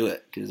one to do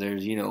it because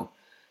there's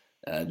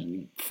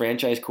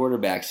franchise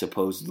quarterbacks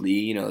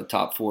supposedly, the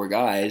top 4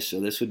 guys. So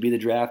this would be the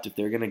draft if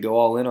they're going to go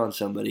all in on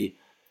somebody.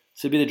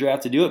 This would be the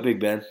draft to do it, Big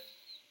Ben.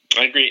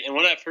 I agree. And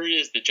what I've heard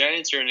is the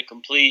Giants are in a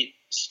complete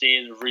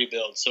state of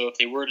rebuild. So if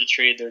they were to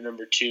trade their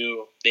number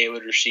 2, they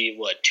would receive,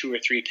 2 or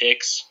 3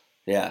 picks?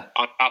 Yeah.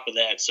 On top of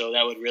that. So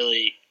that would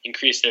really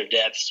increase their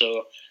depth.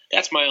 So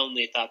that's my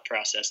only thought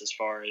process as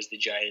far as the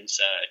Giants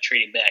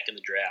trading back in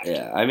the draft.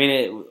 Yeah, I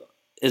mean,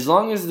 as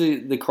long as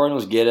the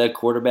Cardinals get a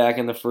quarterback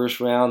in the first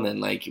round,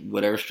 then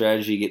whatever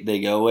strategy they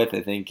go with,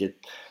 I think it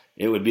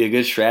would be a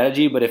good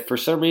strategy. But if for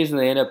some reason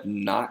they end up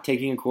not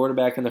taking a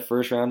quarterback in the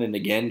first round and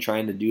again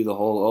trying to do the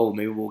whole,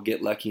 maybe we'll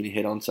get lucky and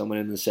hit on someone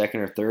in the second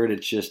or third,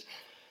 it's just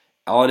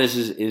all it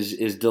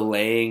is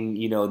delaying,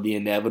 the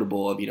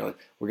inevitable of,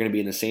 we're going to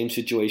be in the same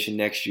situation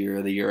next year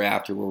or the year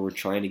after where we're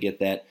trying to get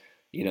that,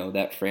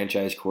 that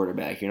franchise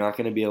quarterback. You're not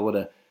going to be able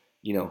to,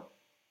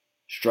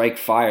 strike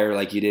fire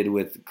like you did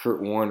with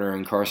Kurt Warner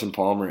and Carson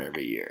Palmer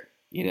every year,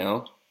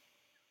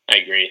 I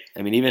agree.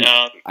 I mean,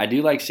 I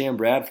do like Sam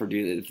Bradford,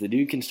 dude. If the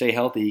dude can stay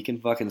healthy, he can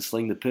fucking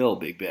sling the pill,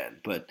 Big Ben.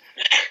 But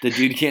the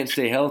dude can't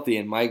stay healthy.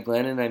 And Mike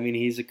Glennon, I mean,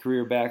 he's a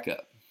career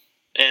backup.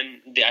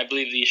 And I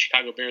believe the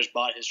Chicago Bears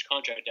bought his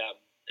contract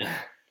out.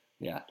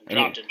 Yeah. And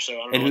dropped him, so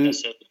I don't know what that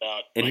says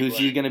about And Mike who's Glennon.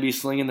 he going to be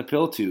slinging the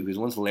pill to? Because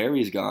once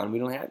Larry's gone, we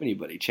don't have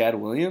anybody. Chad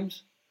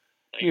Williams?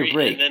 I agree. Give me a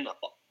break. And then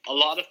a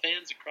lot of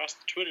fans across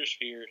the Twitter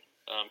sphere,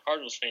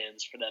 Cardinals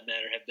fans for that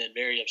matter, have been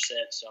very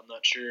upset, so I'm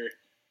not sure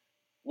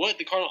what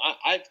the Cardinals.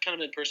 I've kind of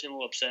been personally a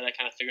little upset. I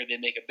kind of figured they'd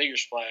make a bigger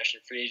splash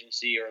in free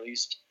agency or at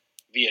least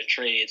via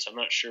trade, so I'm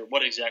not sure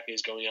what exactly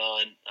is going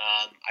on.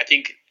 I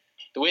think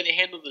the way they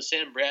handled the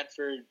Sam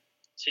Bradford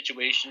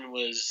situation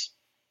was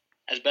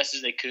as best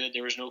as they could.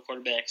 There was no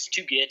quarterbacks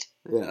to get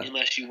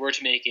unless you were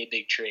to make a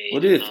big trade.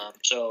 Well, dude,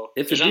 so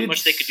if there's the not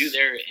much they could do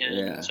there. And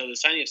Yeah. so the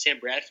signing of Sam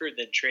Bradford,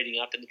 then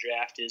trading up in the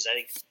draft is, I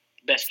think,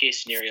 best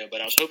case scenario. But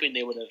I was hoping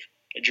they would have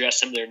addressed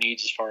some of their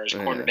needs as far as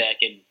cornerback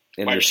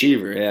and wide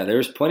receiver. Yeah,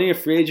 there's plenty of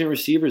free agent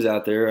receivers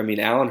out there. I mean,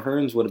 Alan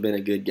Hearns would have been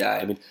a good guy.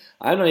 I mean,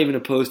 I'm not even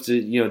opposed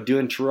to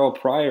doing Terrell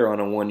Pryor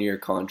on a 1-year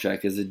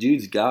contract because the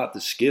dude's got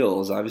the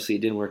skills. Obviously,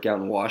 it didn't work out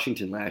in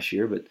Washington last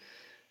year, but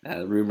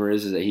the rumor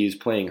is that he was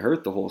playing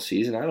hurt the whole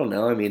season. I don't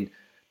know. I mean,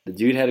 the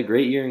dude had a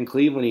great year in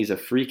Cleveland. He's a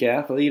freak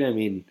athlete. I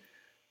mean,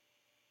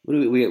 what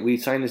do we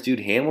signed this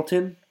dude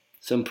Hamilton,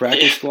 some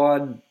practice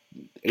squad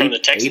from the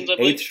Texans,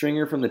 eighth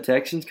stringer from the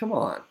Texans. Come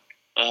on.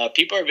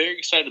 People are very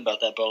excited about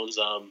that, Bones.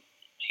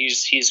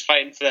 He's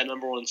fighting for that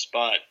number 1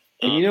 spot.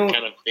 And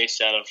kind of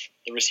based out of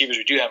the receivers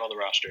we do have on the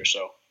roster.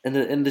 So, and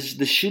the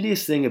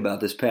shittiest thing about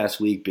this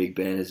past week, Big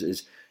Ben,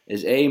 is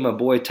my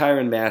boy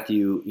Tyrann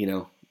Mathieu,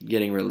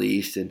 getting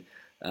released, and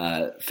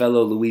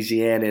fellow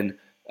Louisianan,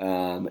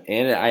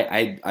 and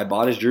I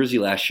bought his jersey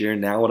last year,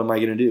 and now what am I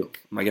going to do?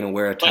 Am I going to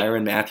wear a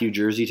Tyrann Mathieu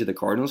jersey to the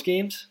Cardinals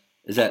games?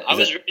 Is that okay?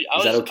 I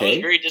was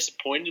very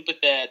disappointed with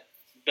that,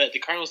 but the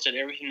Cardinals did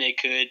everything they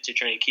could to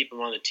try and keep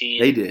him on the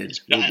team. They did.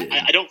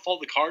 I don't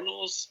fault the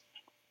Cardinals.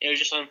 It was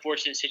just an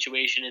unfortunate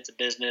situation. It's a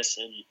business,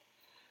 and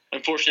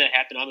unfortunately it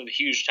happened. I'm a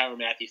huge Tyrann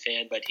Mathieu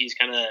fan, but he's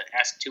kind of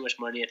asking too much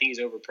money. I think he's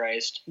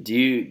overpriced. Do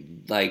you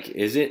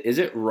is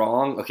it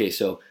wrong? Okay,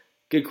 so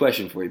good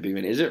question for you, Big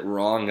Man. Is it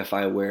wrong if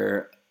I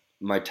wear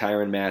my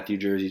Tyrann Mathieu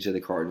jersey to the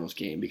Cardinals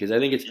game? Because I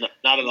think it's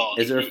not at all.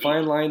 Is there a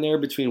fine line there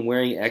between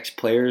wearing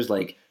ex-players?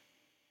 Like,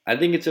 I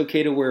think it's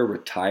okay to wear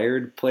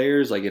retired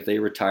players, like if they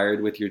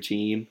retired with your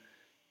team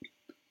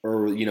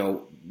or,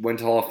 went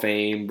to Hall of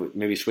Fame, but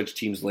maybe switched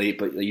teams late,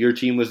 but your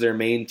team was their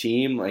main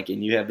team,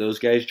 and you have those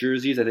guys'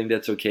 jerseys, I think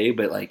that's okay.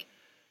 But,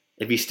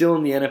 if he's still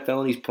in the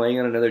NFL and he's playing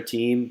on another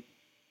team,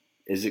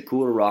 is it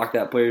cool to rock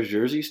that player's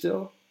jersey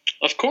still?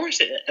 Of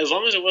course, as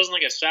long as it wasn't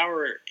like a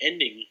sour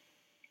ending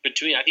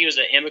between. I think it was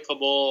an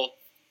amicable.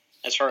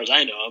 As far as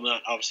I know, I'm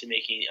not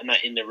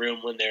in the room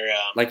when they're.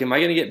 Like, am I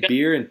going to get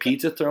beer and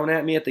pizza thrown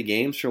at me at the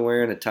games for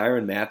wearing a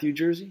Tyrann Mathieu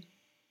jersey?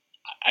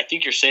 I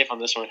think you're safe on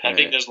this one. I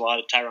think there's a lot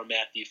of Tyrann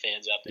Mathieu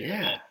fans out there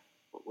that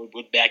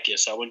would back you,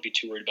 so I wouldn't be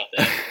too worried about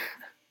that.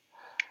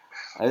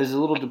 I was a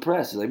little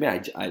depressed. Like,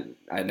 man,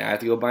 I now have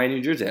to go buy a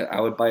new jersey.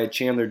 I would buy a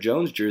Chandler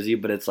Jones jersey,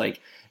 but it's like,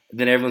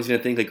 then everyone's going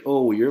to think like,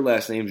 oh, your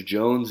last name's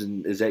Jones,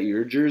 and is that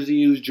your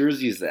jersey? Whose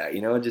jersey is that?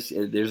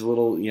 There's a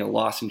little,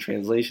 loss in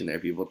translation there.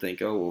 People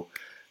think, oh, well,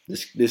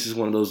 this is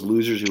one of those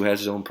losers who has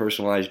his own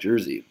personalized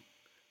jersey.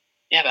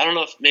 Yeah, but I don't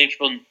know if many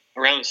people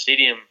around the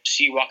stadium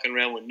see you walking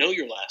around would know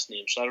your last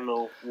name, so I don't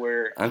know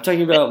where. I'm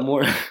talking about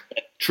more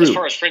true. As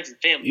far as friends and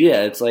family.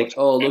 Yeah, it's like,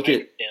 oh, look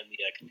at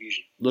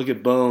confusion. Look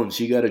at Bones.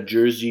 He got a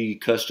jersey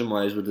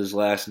customized with his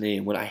last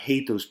name. I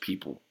hate those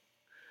people.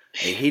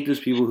 I hate those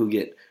people who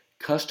get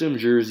custom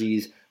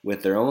jerseys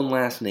with their own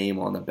last name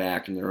on the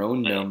back and their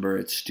own number.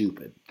 It's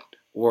stupid.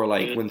 Or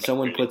like when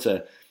someone puts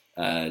a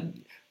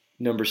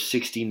number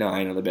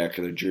 69 on the back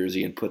of their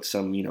jersey and puts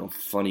some,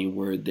 funny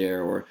word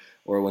there, or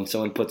when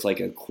someone puts like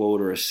a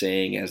quote or a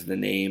saying as the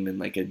name and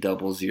like a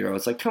 00.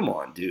 It's like, come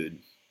on, dude.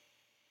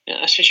 Yeah,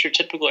 that's just your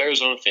typical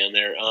Arizona fan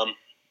there.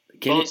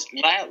 Bones,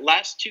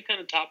 last two kind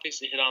of topics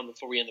to hit on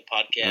before we end the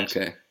podcast.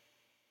 Okay.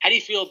 How do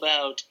you feel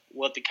about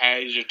what the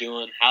Coyotes are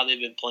doing, how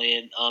they've been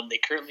playing? They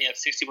currently have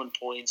 61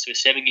 points with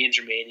 7 games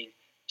remaining.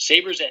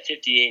 Sabres at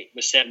 58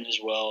 with 7 as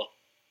well.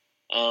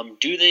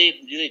 Do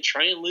they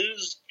try and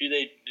lose? Do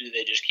they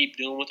just keep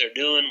doing what they're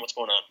doing? What's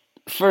going on?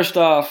 First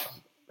off,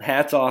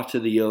 hats off to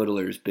the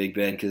Yodelers, Big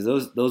Ben, because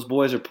those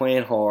boys are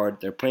playing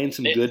hard. They're playing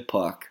some good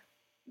puck.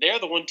 They're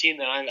the one team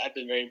that I've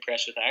been very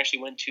impressed with. I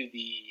actually went to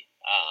the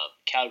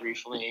Calgary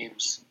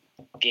Flames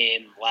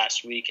game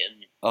last week,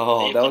 and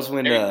that was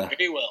when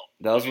very well.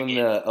 That was when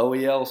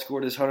OEL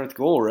scored his 100th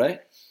goal,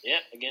 right? Yeah,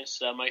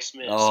 against Mike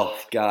Smith. Oh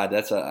God,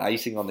 that's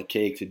icing on the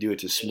cake to do it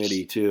to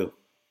Smitty too. It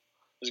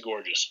was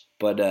gorgeous.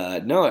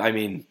 But no, I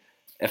mean,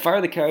 if I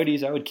were the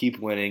Coyotes, I would keep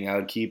winning. I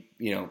would keep,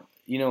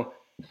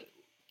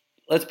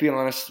 let's be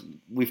honest.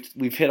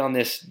 We've hit on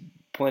this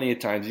plenty of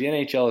times. The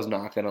NHL is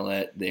not going to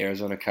let the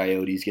Arizona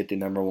Coyotes get the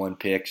number 1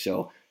 pick.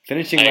 So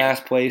finishing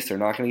last place, they're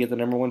not going to get the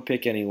number 1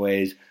 pick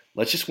anyways.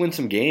 Let's just win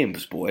some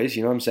games, boys.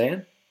 You know what I'm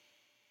saying?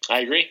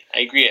 I agree.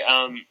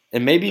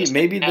 And maybe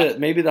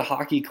the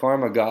hockey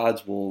karma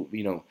gods will,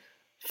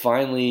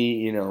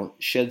 finally,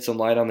 shed some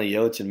light on the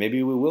Yotes, and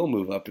maybe we will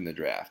move up in the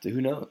draft.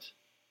 Who knows?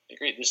 I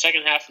agree. The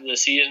second half of the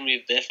season,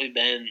 we've definitely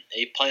been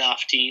a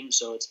playoff team,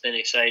 so it's been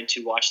exciting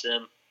to watch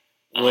them.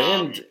 I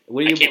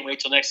can't wait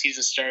till next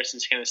season starts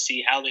and kind of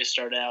see how they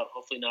start out.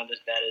 Hopefully, not as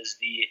bad as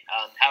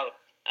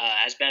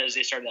as bad as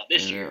they started out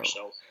this year.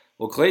 So.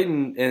 Well,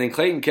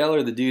 Clayton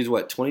Keller, the dude's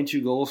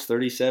 22 goals,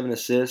 37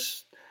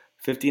 assists,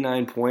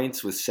 59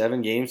 points with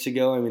 7 games to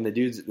go. I mean, the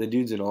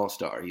dude's an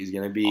all-star. He's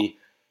going to be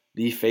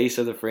the face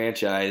of the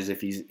franchise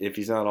if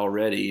he's not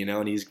already,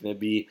 and he's going to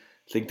be,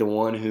 I think, the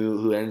one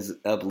who ends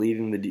up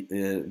leading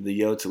the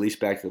Yotes at least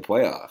back to the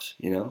playoffs.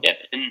 Yeah,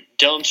 and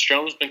Dylan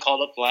Strome's been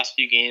called up the last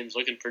few games,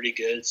 looking pretty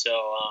good. So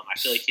I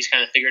feel like he's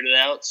kind of figured it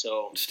out.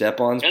 So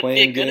Stepan's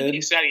playing good. It's gonna be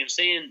exciting. I'm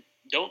saying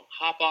don't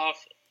hop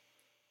off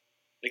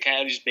the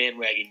Coyotes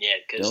bandwagon yet,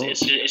 because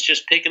it's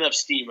just picking up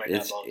steam right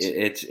now,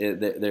 Bones.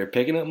 They're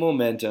picking up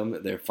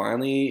momentum. They're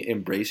finally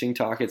embracing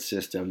Tocchet's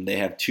system. They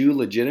have 2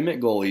 legitimate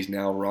goalies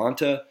now.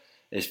 Ronta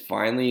is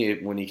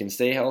finally, when he can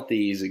stay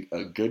healthy, he's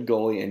a good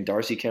goalie, and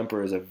Darcy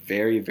Kemper is a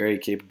very, very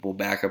capable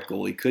backup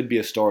goalie. Could be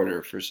a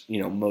starter for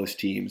most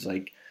teams.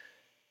 Like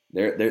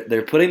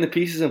they're putting the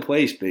pieces in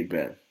place, Big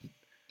Ben.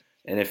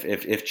 And if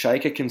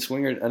Chaika can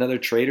swing another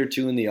trade or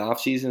 2 in the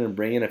offseason and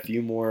bring in a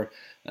few more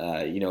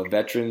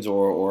veterans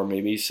or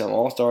maybe some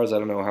all-stars, I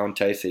don't know how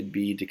enticed they'd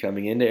be to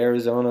coming into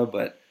Arizona,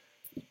 but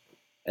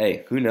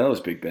hey, who knows,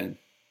 Big Ben?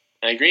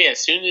 I agree. As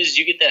soon as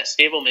you get that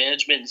stable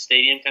management and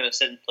stadium kind of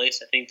set in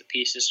place, I think the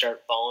pieces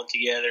start falling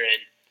together and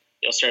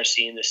you'll start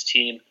seeing this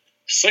team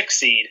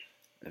succeed.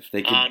 If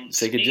they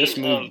could just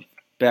move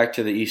back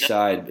to the east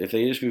side, if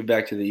they just move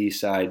back to the east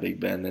side, Big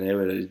Ben, then it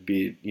would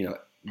be,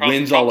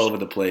 wins all over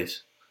the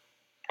place.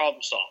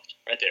 Problem solved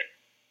right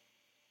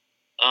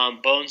there.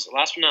 Bones,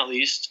 last but not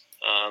least,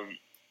 I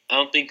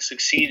don't think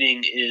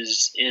succeeding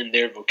is in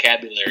their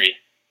vocabulary,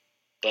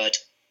 but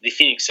the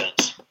Phoenix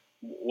Suns.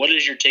 What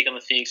is your take on the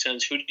Phoenix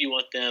Suns? Who do you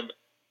want them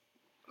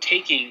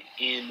taking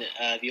in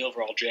the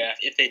overall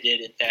draft if they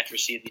did, in fact,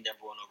 receive the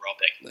number 1 overall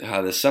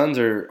pick? The Suns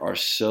are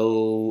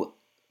so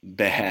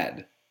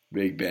bad,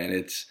 Big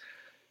Ben.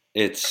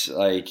 It's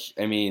like,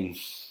 I mean,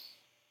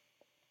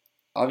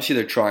 obviously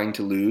they're trying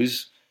to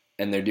lose,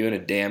 and they're doing a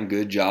damn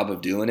good job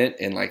of doing it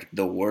in like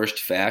the worst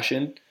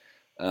fashion.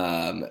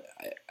 I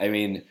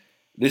mean,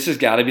 this has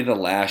got to be the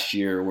last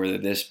year where they're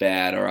this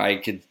bad, or I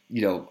could,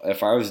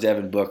 if I was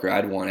Devin Booker,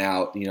 I'd want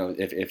out.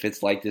 If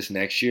it's like this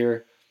next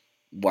year,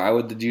 why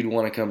would the dude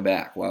want to come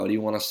back? Why would he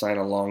want to sign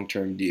a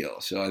long-term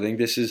deal? So I think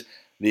this is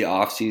the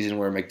offseason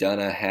where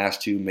McDonough has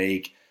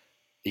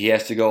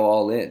to go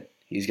all in.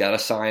 He's got to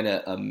sign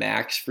a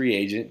max free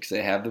agent because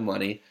they have the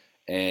money,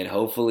 and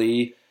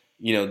hopefully,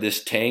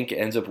 this tank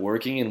ends up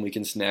working and we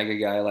can snag a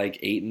guy like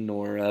Ayton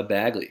or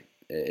Bagley.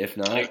 If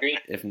not, I agree.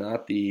 If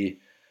not,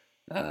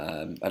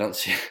 I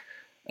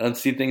don't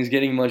see things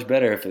getting much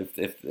better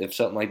if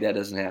something like that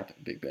doesn't happen,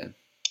 Big Ben.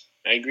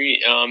 I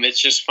agree. It's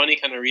just funny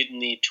kind of reading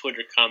the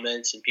Twitter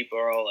comments, and people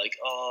are all like,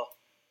 "Oh,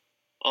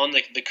 on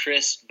the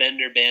Chris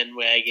Bender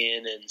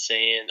bandwagon," and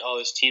saying, "Oh,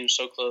 this team's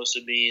so close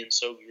to being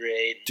so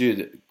great."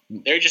 Dude,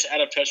 they're just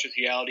out of touch with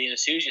reality, and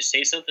as soon as you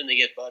say something, they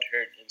get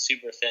butthurt and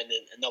super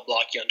offended, and they'll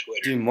block you on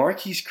Twitter. Dude,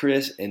 Marquise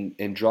Chris and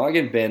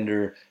Dragan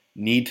Bender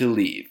need to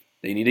leave.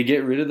 They need to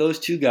get rid of those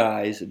two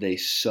guys. They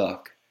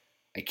suck.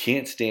 I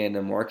can't stand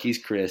them. Marquise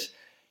Chris.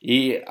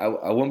 I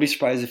wouldn't be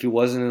surprised if he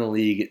wasn't in the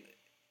league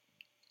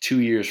 2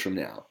 years from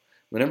now.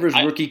 Whenever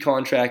his rookie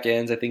contract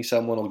ends, I think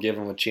someone will give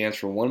him a chance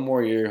for one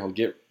more year. He'll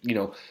get,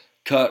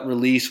 cut,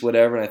 release,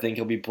 whatever, and I think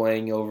he'll be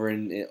playing over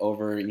in a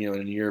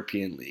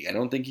European league. I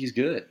don't think he's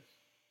good.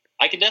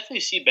 I could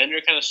definitely see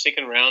Bender kind of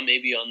sticking around,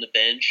 maybe on the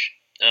bench.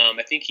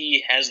 I think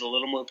he has a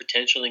little more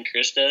potential than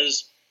Chris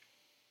does.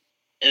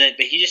 But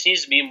he just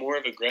needs to be more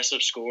of an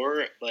aggressive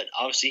scorer. But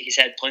obviously he's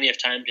had plenty of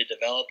time to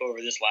develop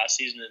over this last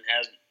season and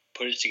hasn't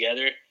put it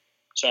together.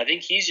 So I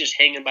think he's just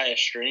hanging by a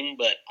string,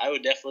 but I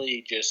would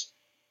definitely just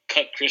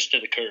cut Chris to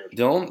the curb.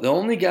 The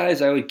only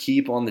guys I would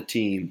keep on the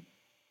team,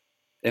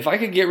 if I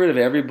could get rid of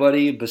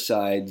everybody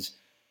besides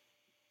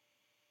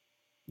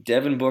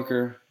Devin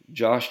Booker,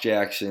 Josh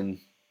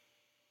Jackson,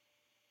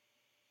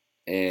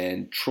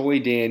 and Troy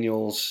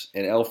Daniels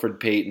and Elfrid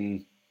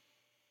Payton,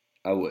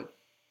 I would.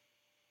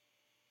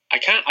 I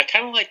kind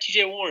of like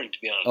T.J. Warren, to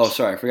be honest. Oh,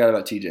 sorry, I forgot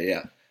about T.J.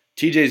 Yeah,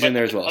 T.J.'s in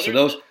there as well.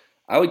 So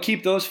I would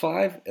keep those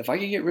 5. If I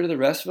could get rid of the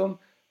rest of them,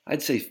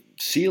 I'd say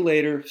see you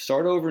later,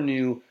 start over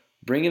new,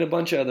 bring in a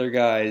bunch of other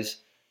guys,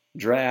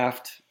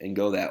 draft, and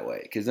go that way.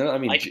 Because then,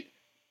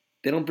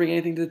 they don't bring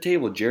anything to the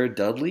table. Jared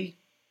Dudley,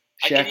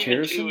 Shaq Harrison. I can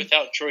even do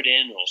without Troy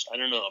Daniels. I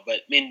don't know,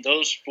 but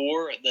those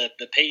 4,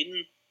 the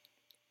Peyton.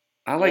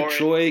 I like Warren,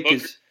 Troy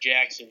because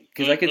Jackson.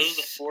 Those are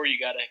the 4 you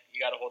gotta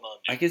hold on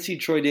to. I can see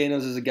Troy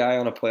Daniels as a guy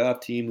on a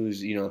playoff team who's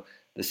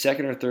the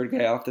second or third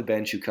guy off the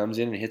bench who comes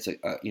in and hits kind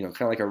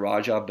of like a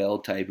Rajah Bell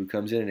type who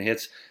comes in and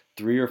hits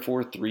 3 or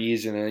 4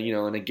 threes in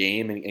a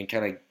game and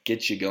kind of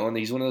gets you going.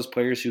 He's one of those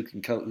players who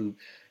can come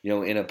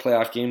in a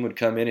playoff game would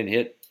come in and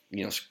hit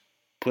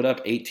put up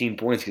 18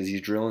 points because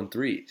he's drilling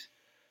threes.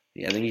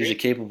 Yeah, I think he's a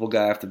capable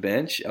guy off the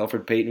bench.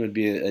 Elfrid Payton would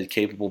be a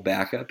capable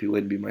backup. He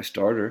wouldn't be my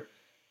starter.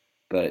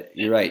 But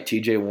you're right,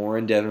 T.J.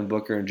 Warren, Devin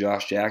Booker, and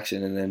Josh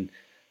Jackson. And then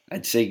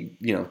I'd say,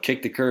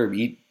 kick the curb,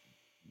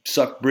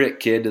 suck brick,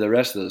 kid, to the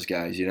rest of those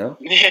guys, Yeah.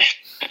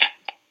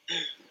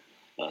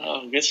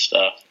 Oh, good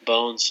stuff,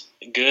 Bones.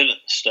 Good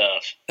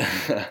stuff.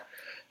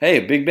 Hey,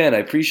 Big Ben, I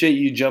appreciate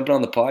you jumping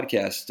on the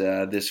podcast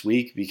this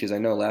week because I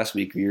know last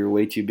week you were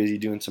way too busy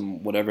doing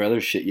some whatever other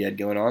shit you had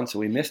going on, so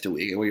we missed a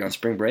week. Were you on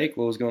spring break?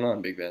 What was going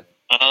on, Big Ben?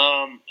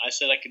 I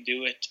said I could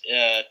do it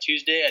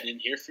Tuesday. I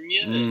didn't hear from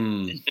you.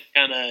 It just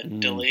kind of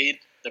delayed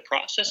the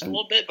process a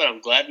little bit, but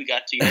I'm glad we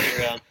got together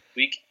this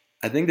week.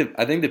 I think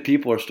the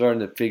people are starting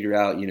to figure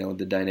out,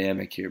 the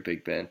dynamic here,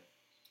 Big Ben.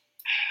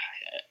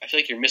 I feel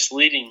like you're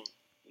misleading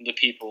the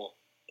people,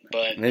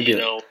 but maybe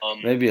a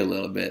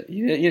little bit.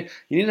 You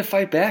need to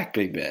fight back,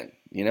 Big Ben.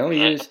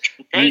 I'm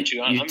trying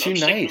to. I'm too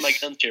nice. My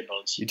guns here,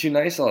 Bones. You're too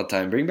nice all the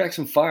time. Bring back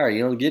some fire.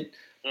 Beat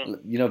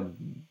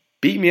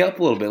me up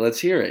a little bit. Let's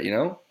hear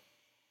it.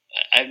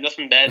 I have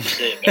nothing bad to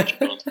say about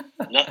you, Bones.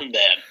 Nothing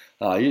bad.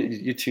 Oh,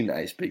 you're too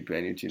nice, Big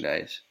Ben. You're too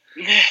nice.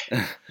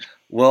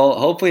 Well,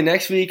 hopefully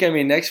next week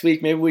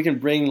maybe we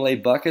can lay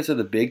buckets of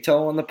the Big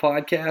Toe on the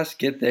podcast.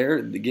 Get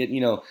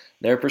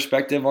their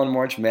perspective on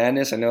March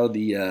Madness. I know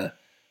the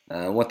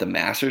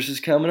Masters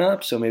is coming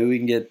up, so maybe we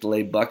can get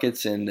lay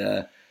buckets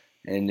and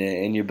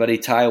your buddy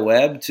Ty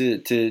Webb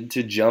to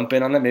jump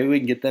in on that. Maybe we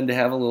can get them to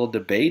have a little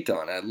debate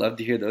on it. I'd love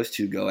to hear those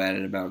two go at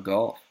it about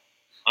golf.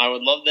 I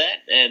would love that,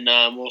 and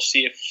we'll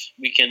see if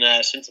we can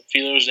send some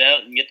feelers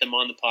out and get them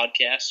on the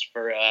podcast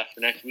for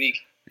next week.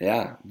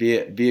 Yeah,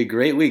 be a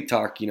great week.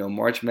 Talk,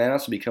 March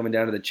Madness will be coming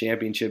down to the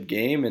championship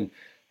game, and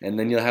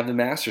then you'll have the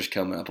Masters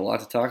coming up. A lot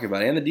to talk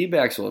about, and the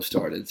D-backs will have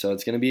started. So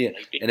it's going to be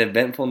an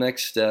eventful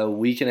next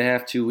week and a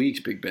half, 2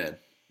 weeks, Big Ben.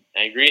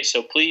 I agree.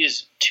 So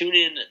please tune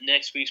in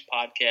next week's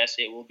podcast.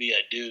 It will be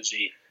a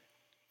doozy.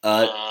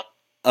 A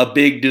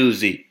big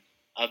doozy.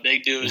 A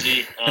big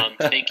doozy.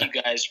 Thank you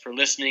guys for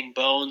listening.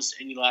 Bones,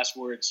 any last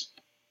words?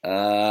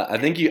 I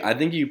think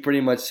you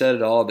pretty much said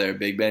it all there,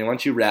 Big Ben. Why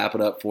don't you wrap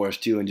it up for us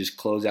too, and just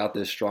close out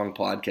this strong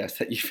podcast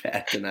that you've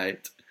had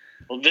tonight?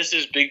 Well, this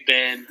is Big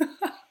Ben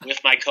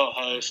with my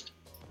co-host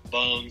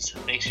Bones.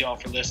 Thanks y'all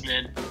for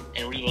listening,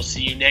 and we will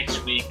see you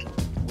next week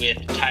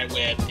with Ty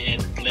Webb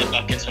and Glenn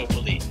Buckets.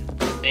 Hopefully,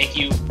 thank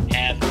you.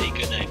 Have a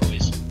good night,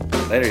 boys.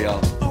 Later,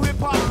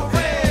 y'all.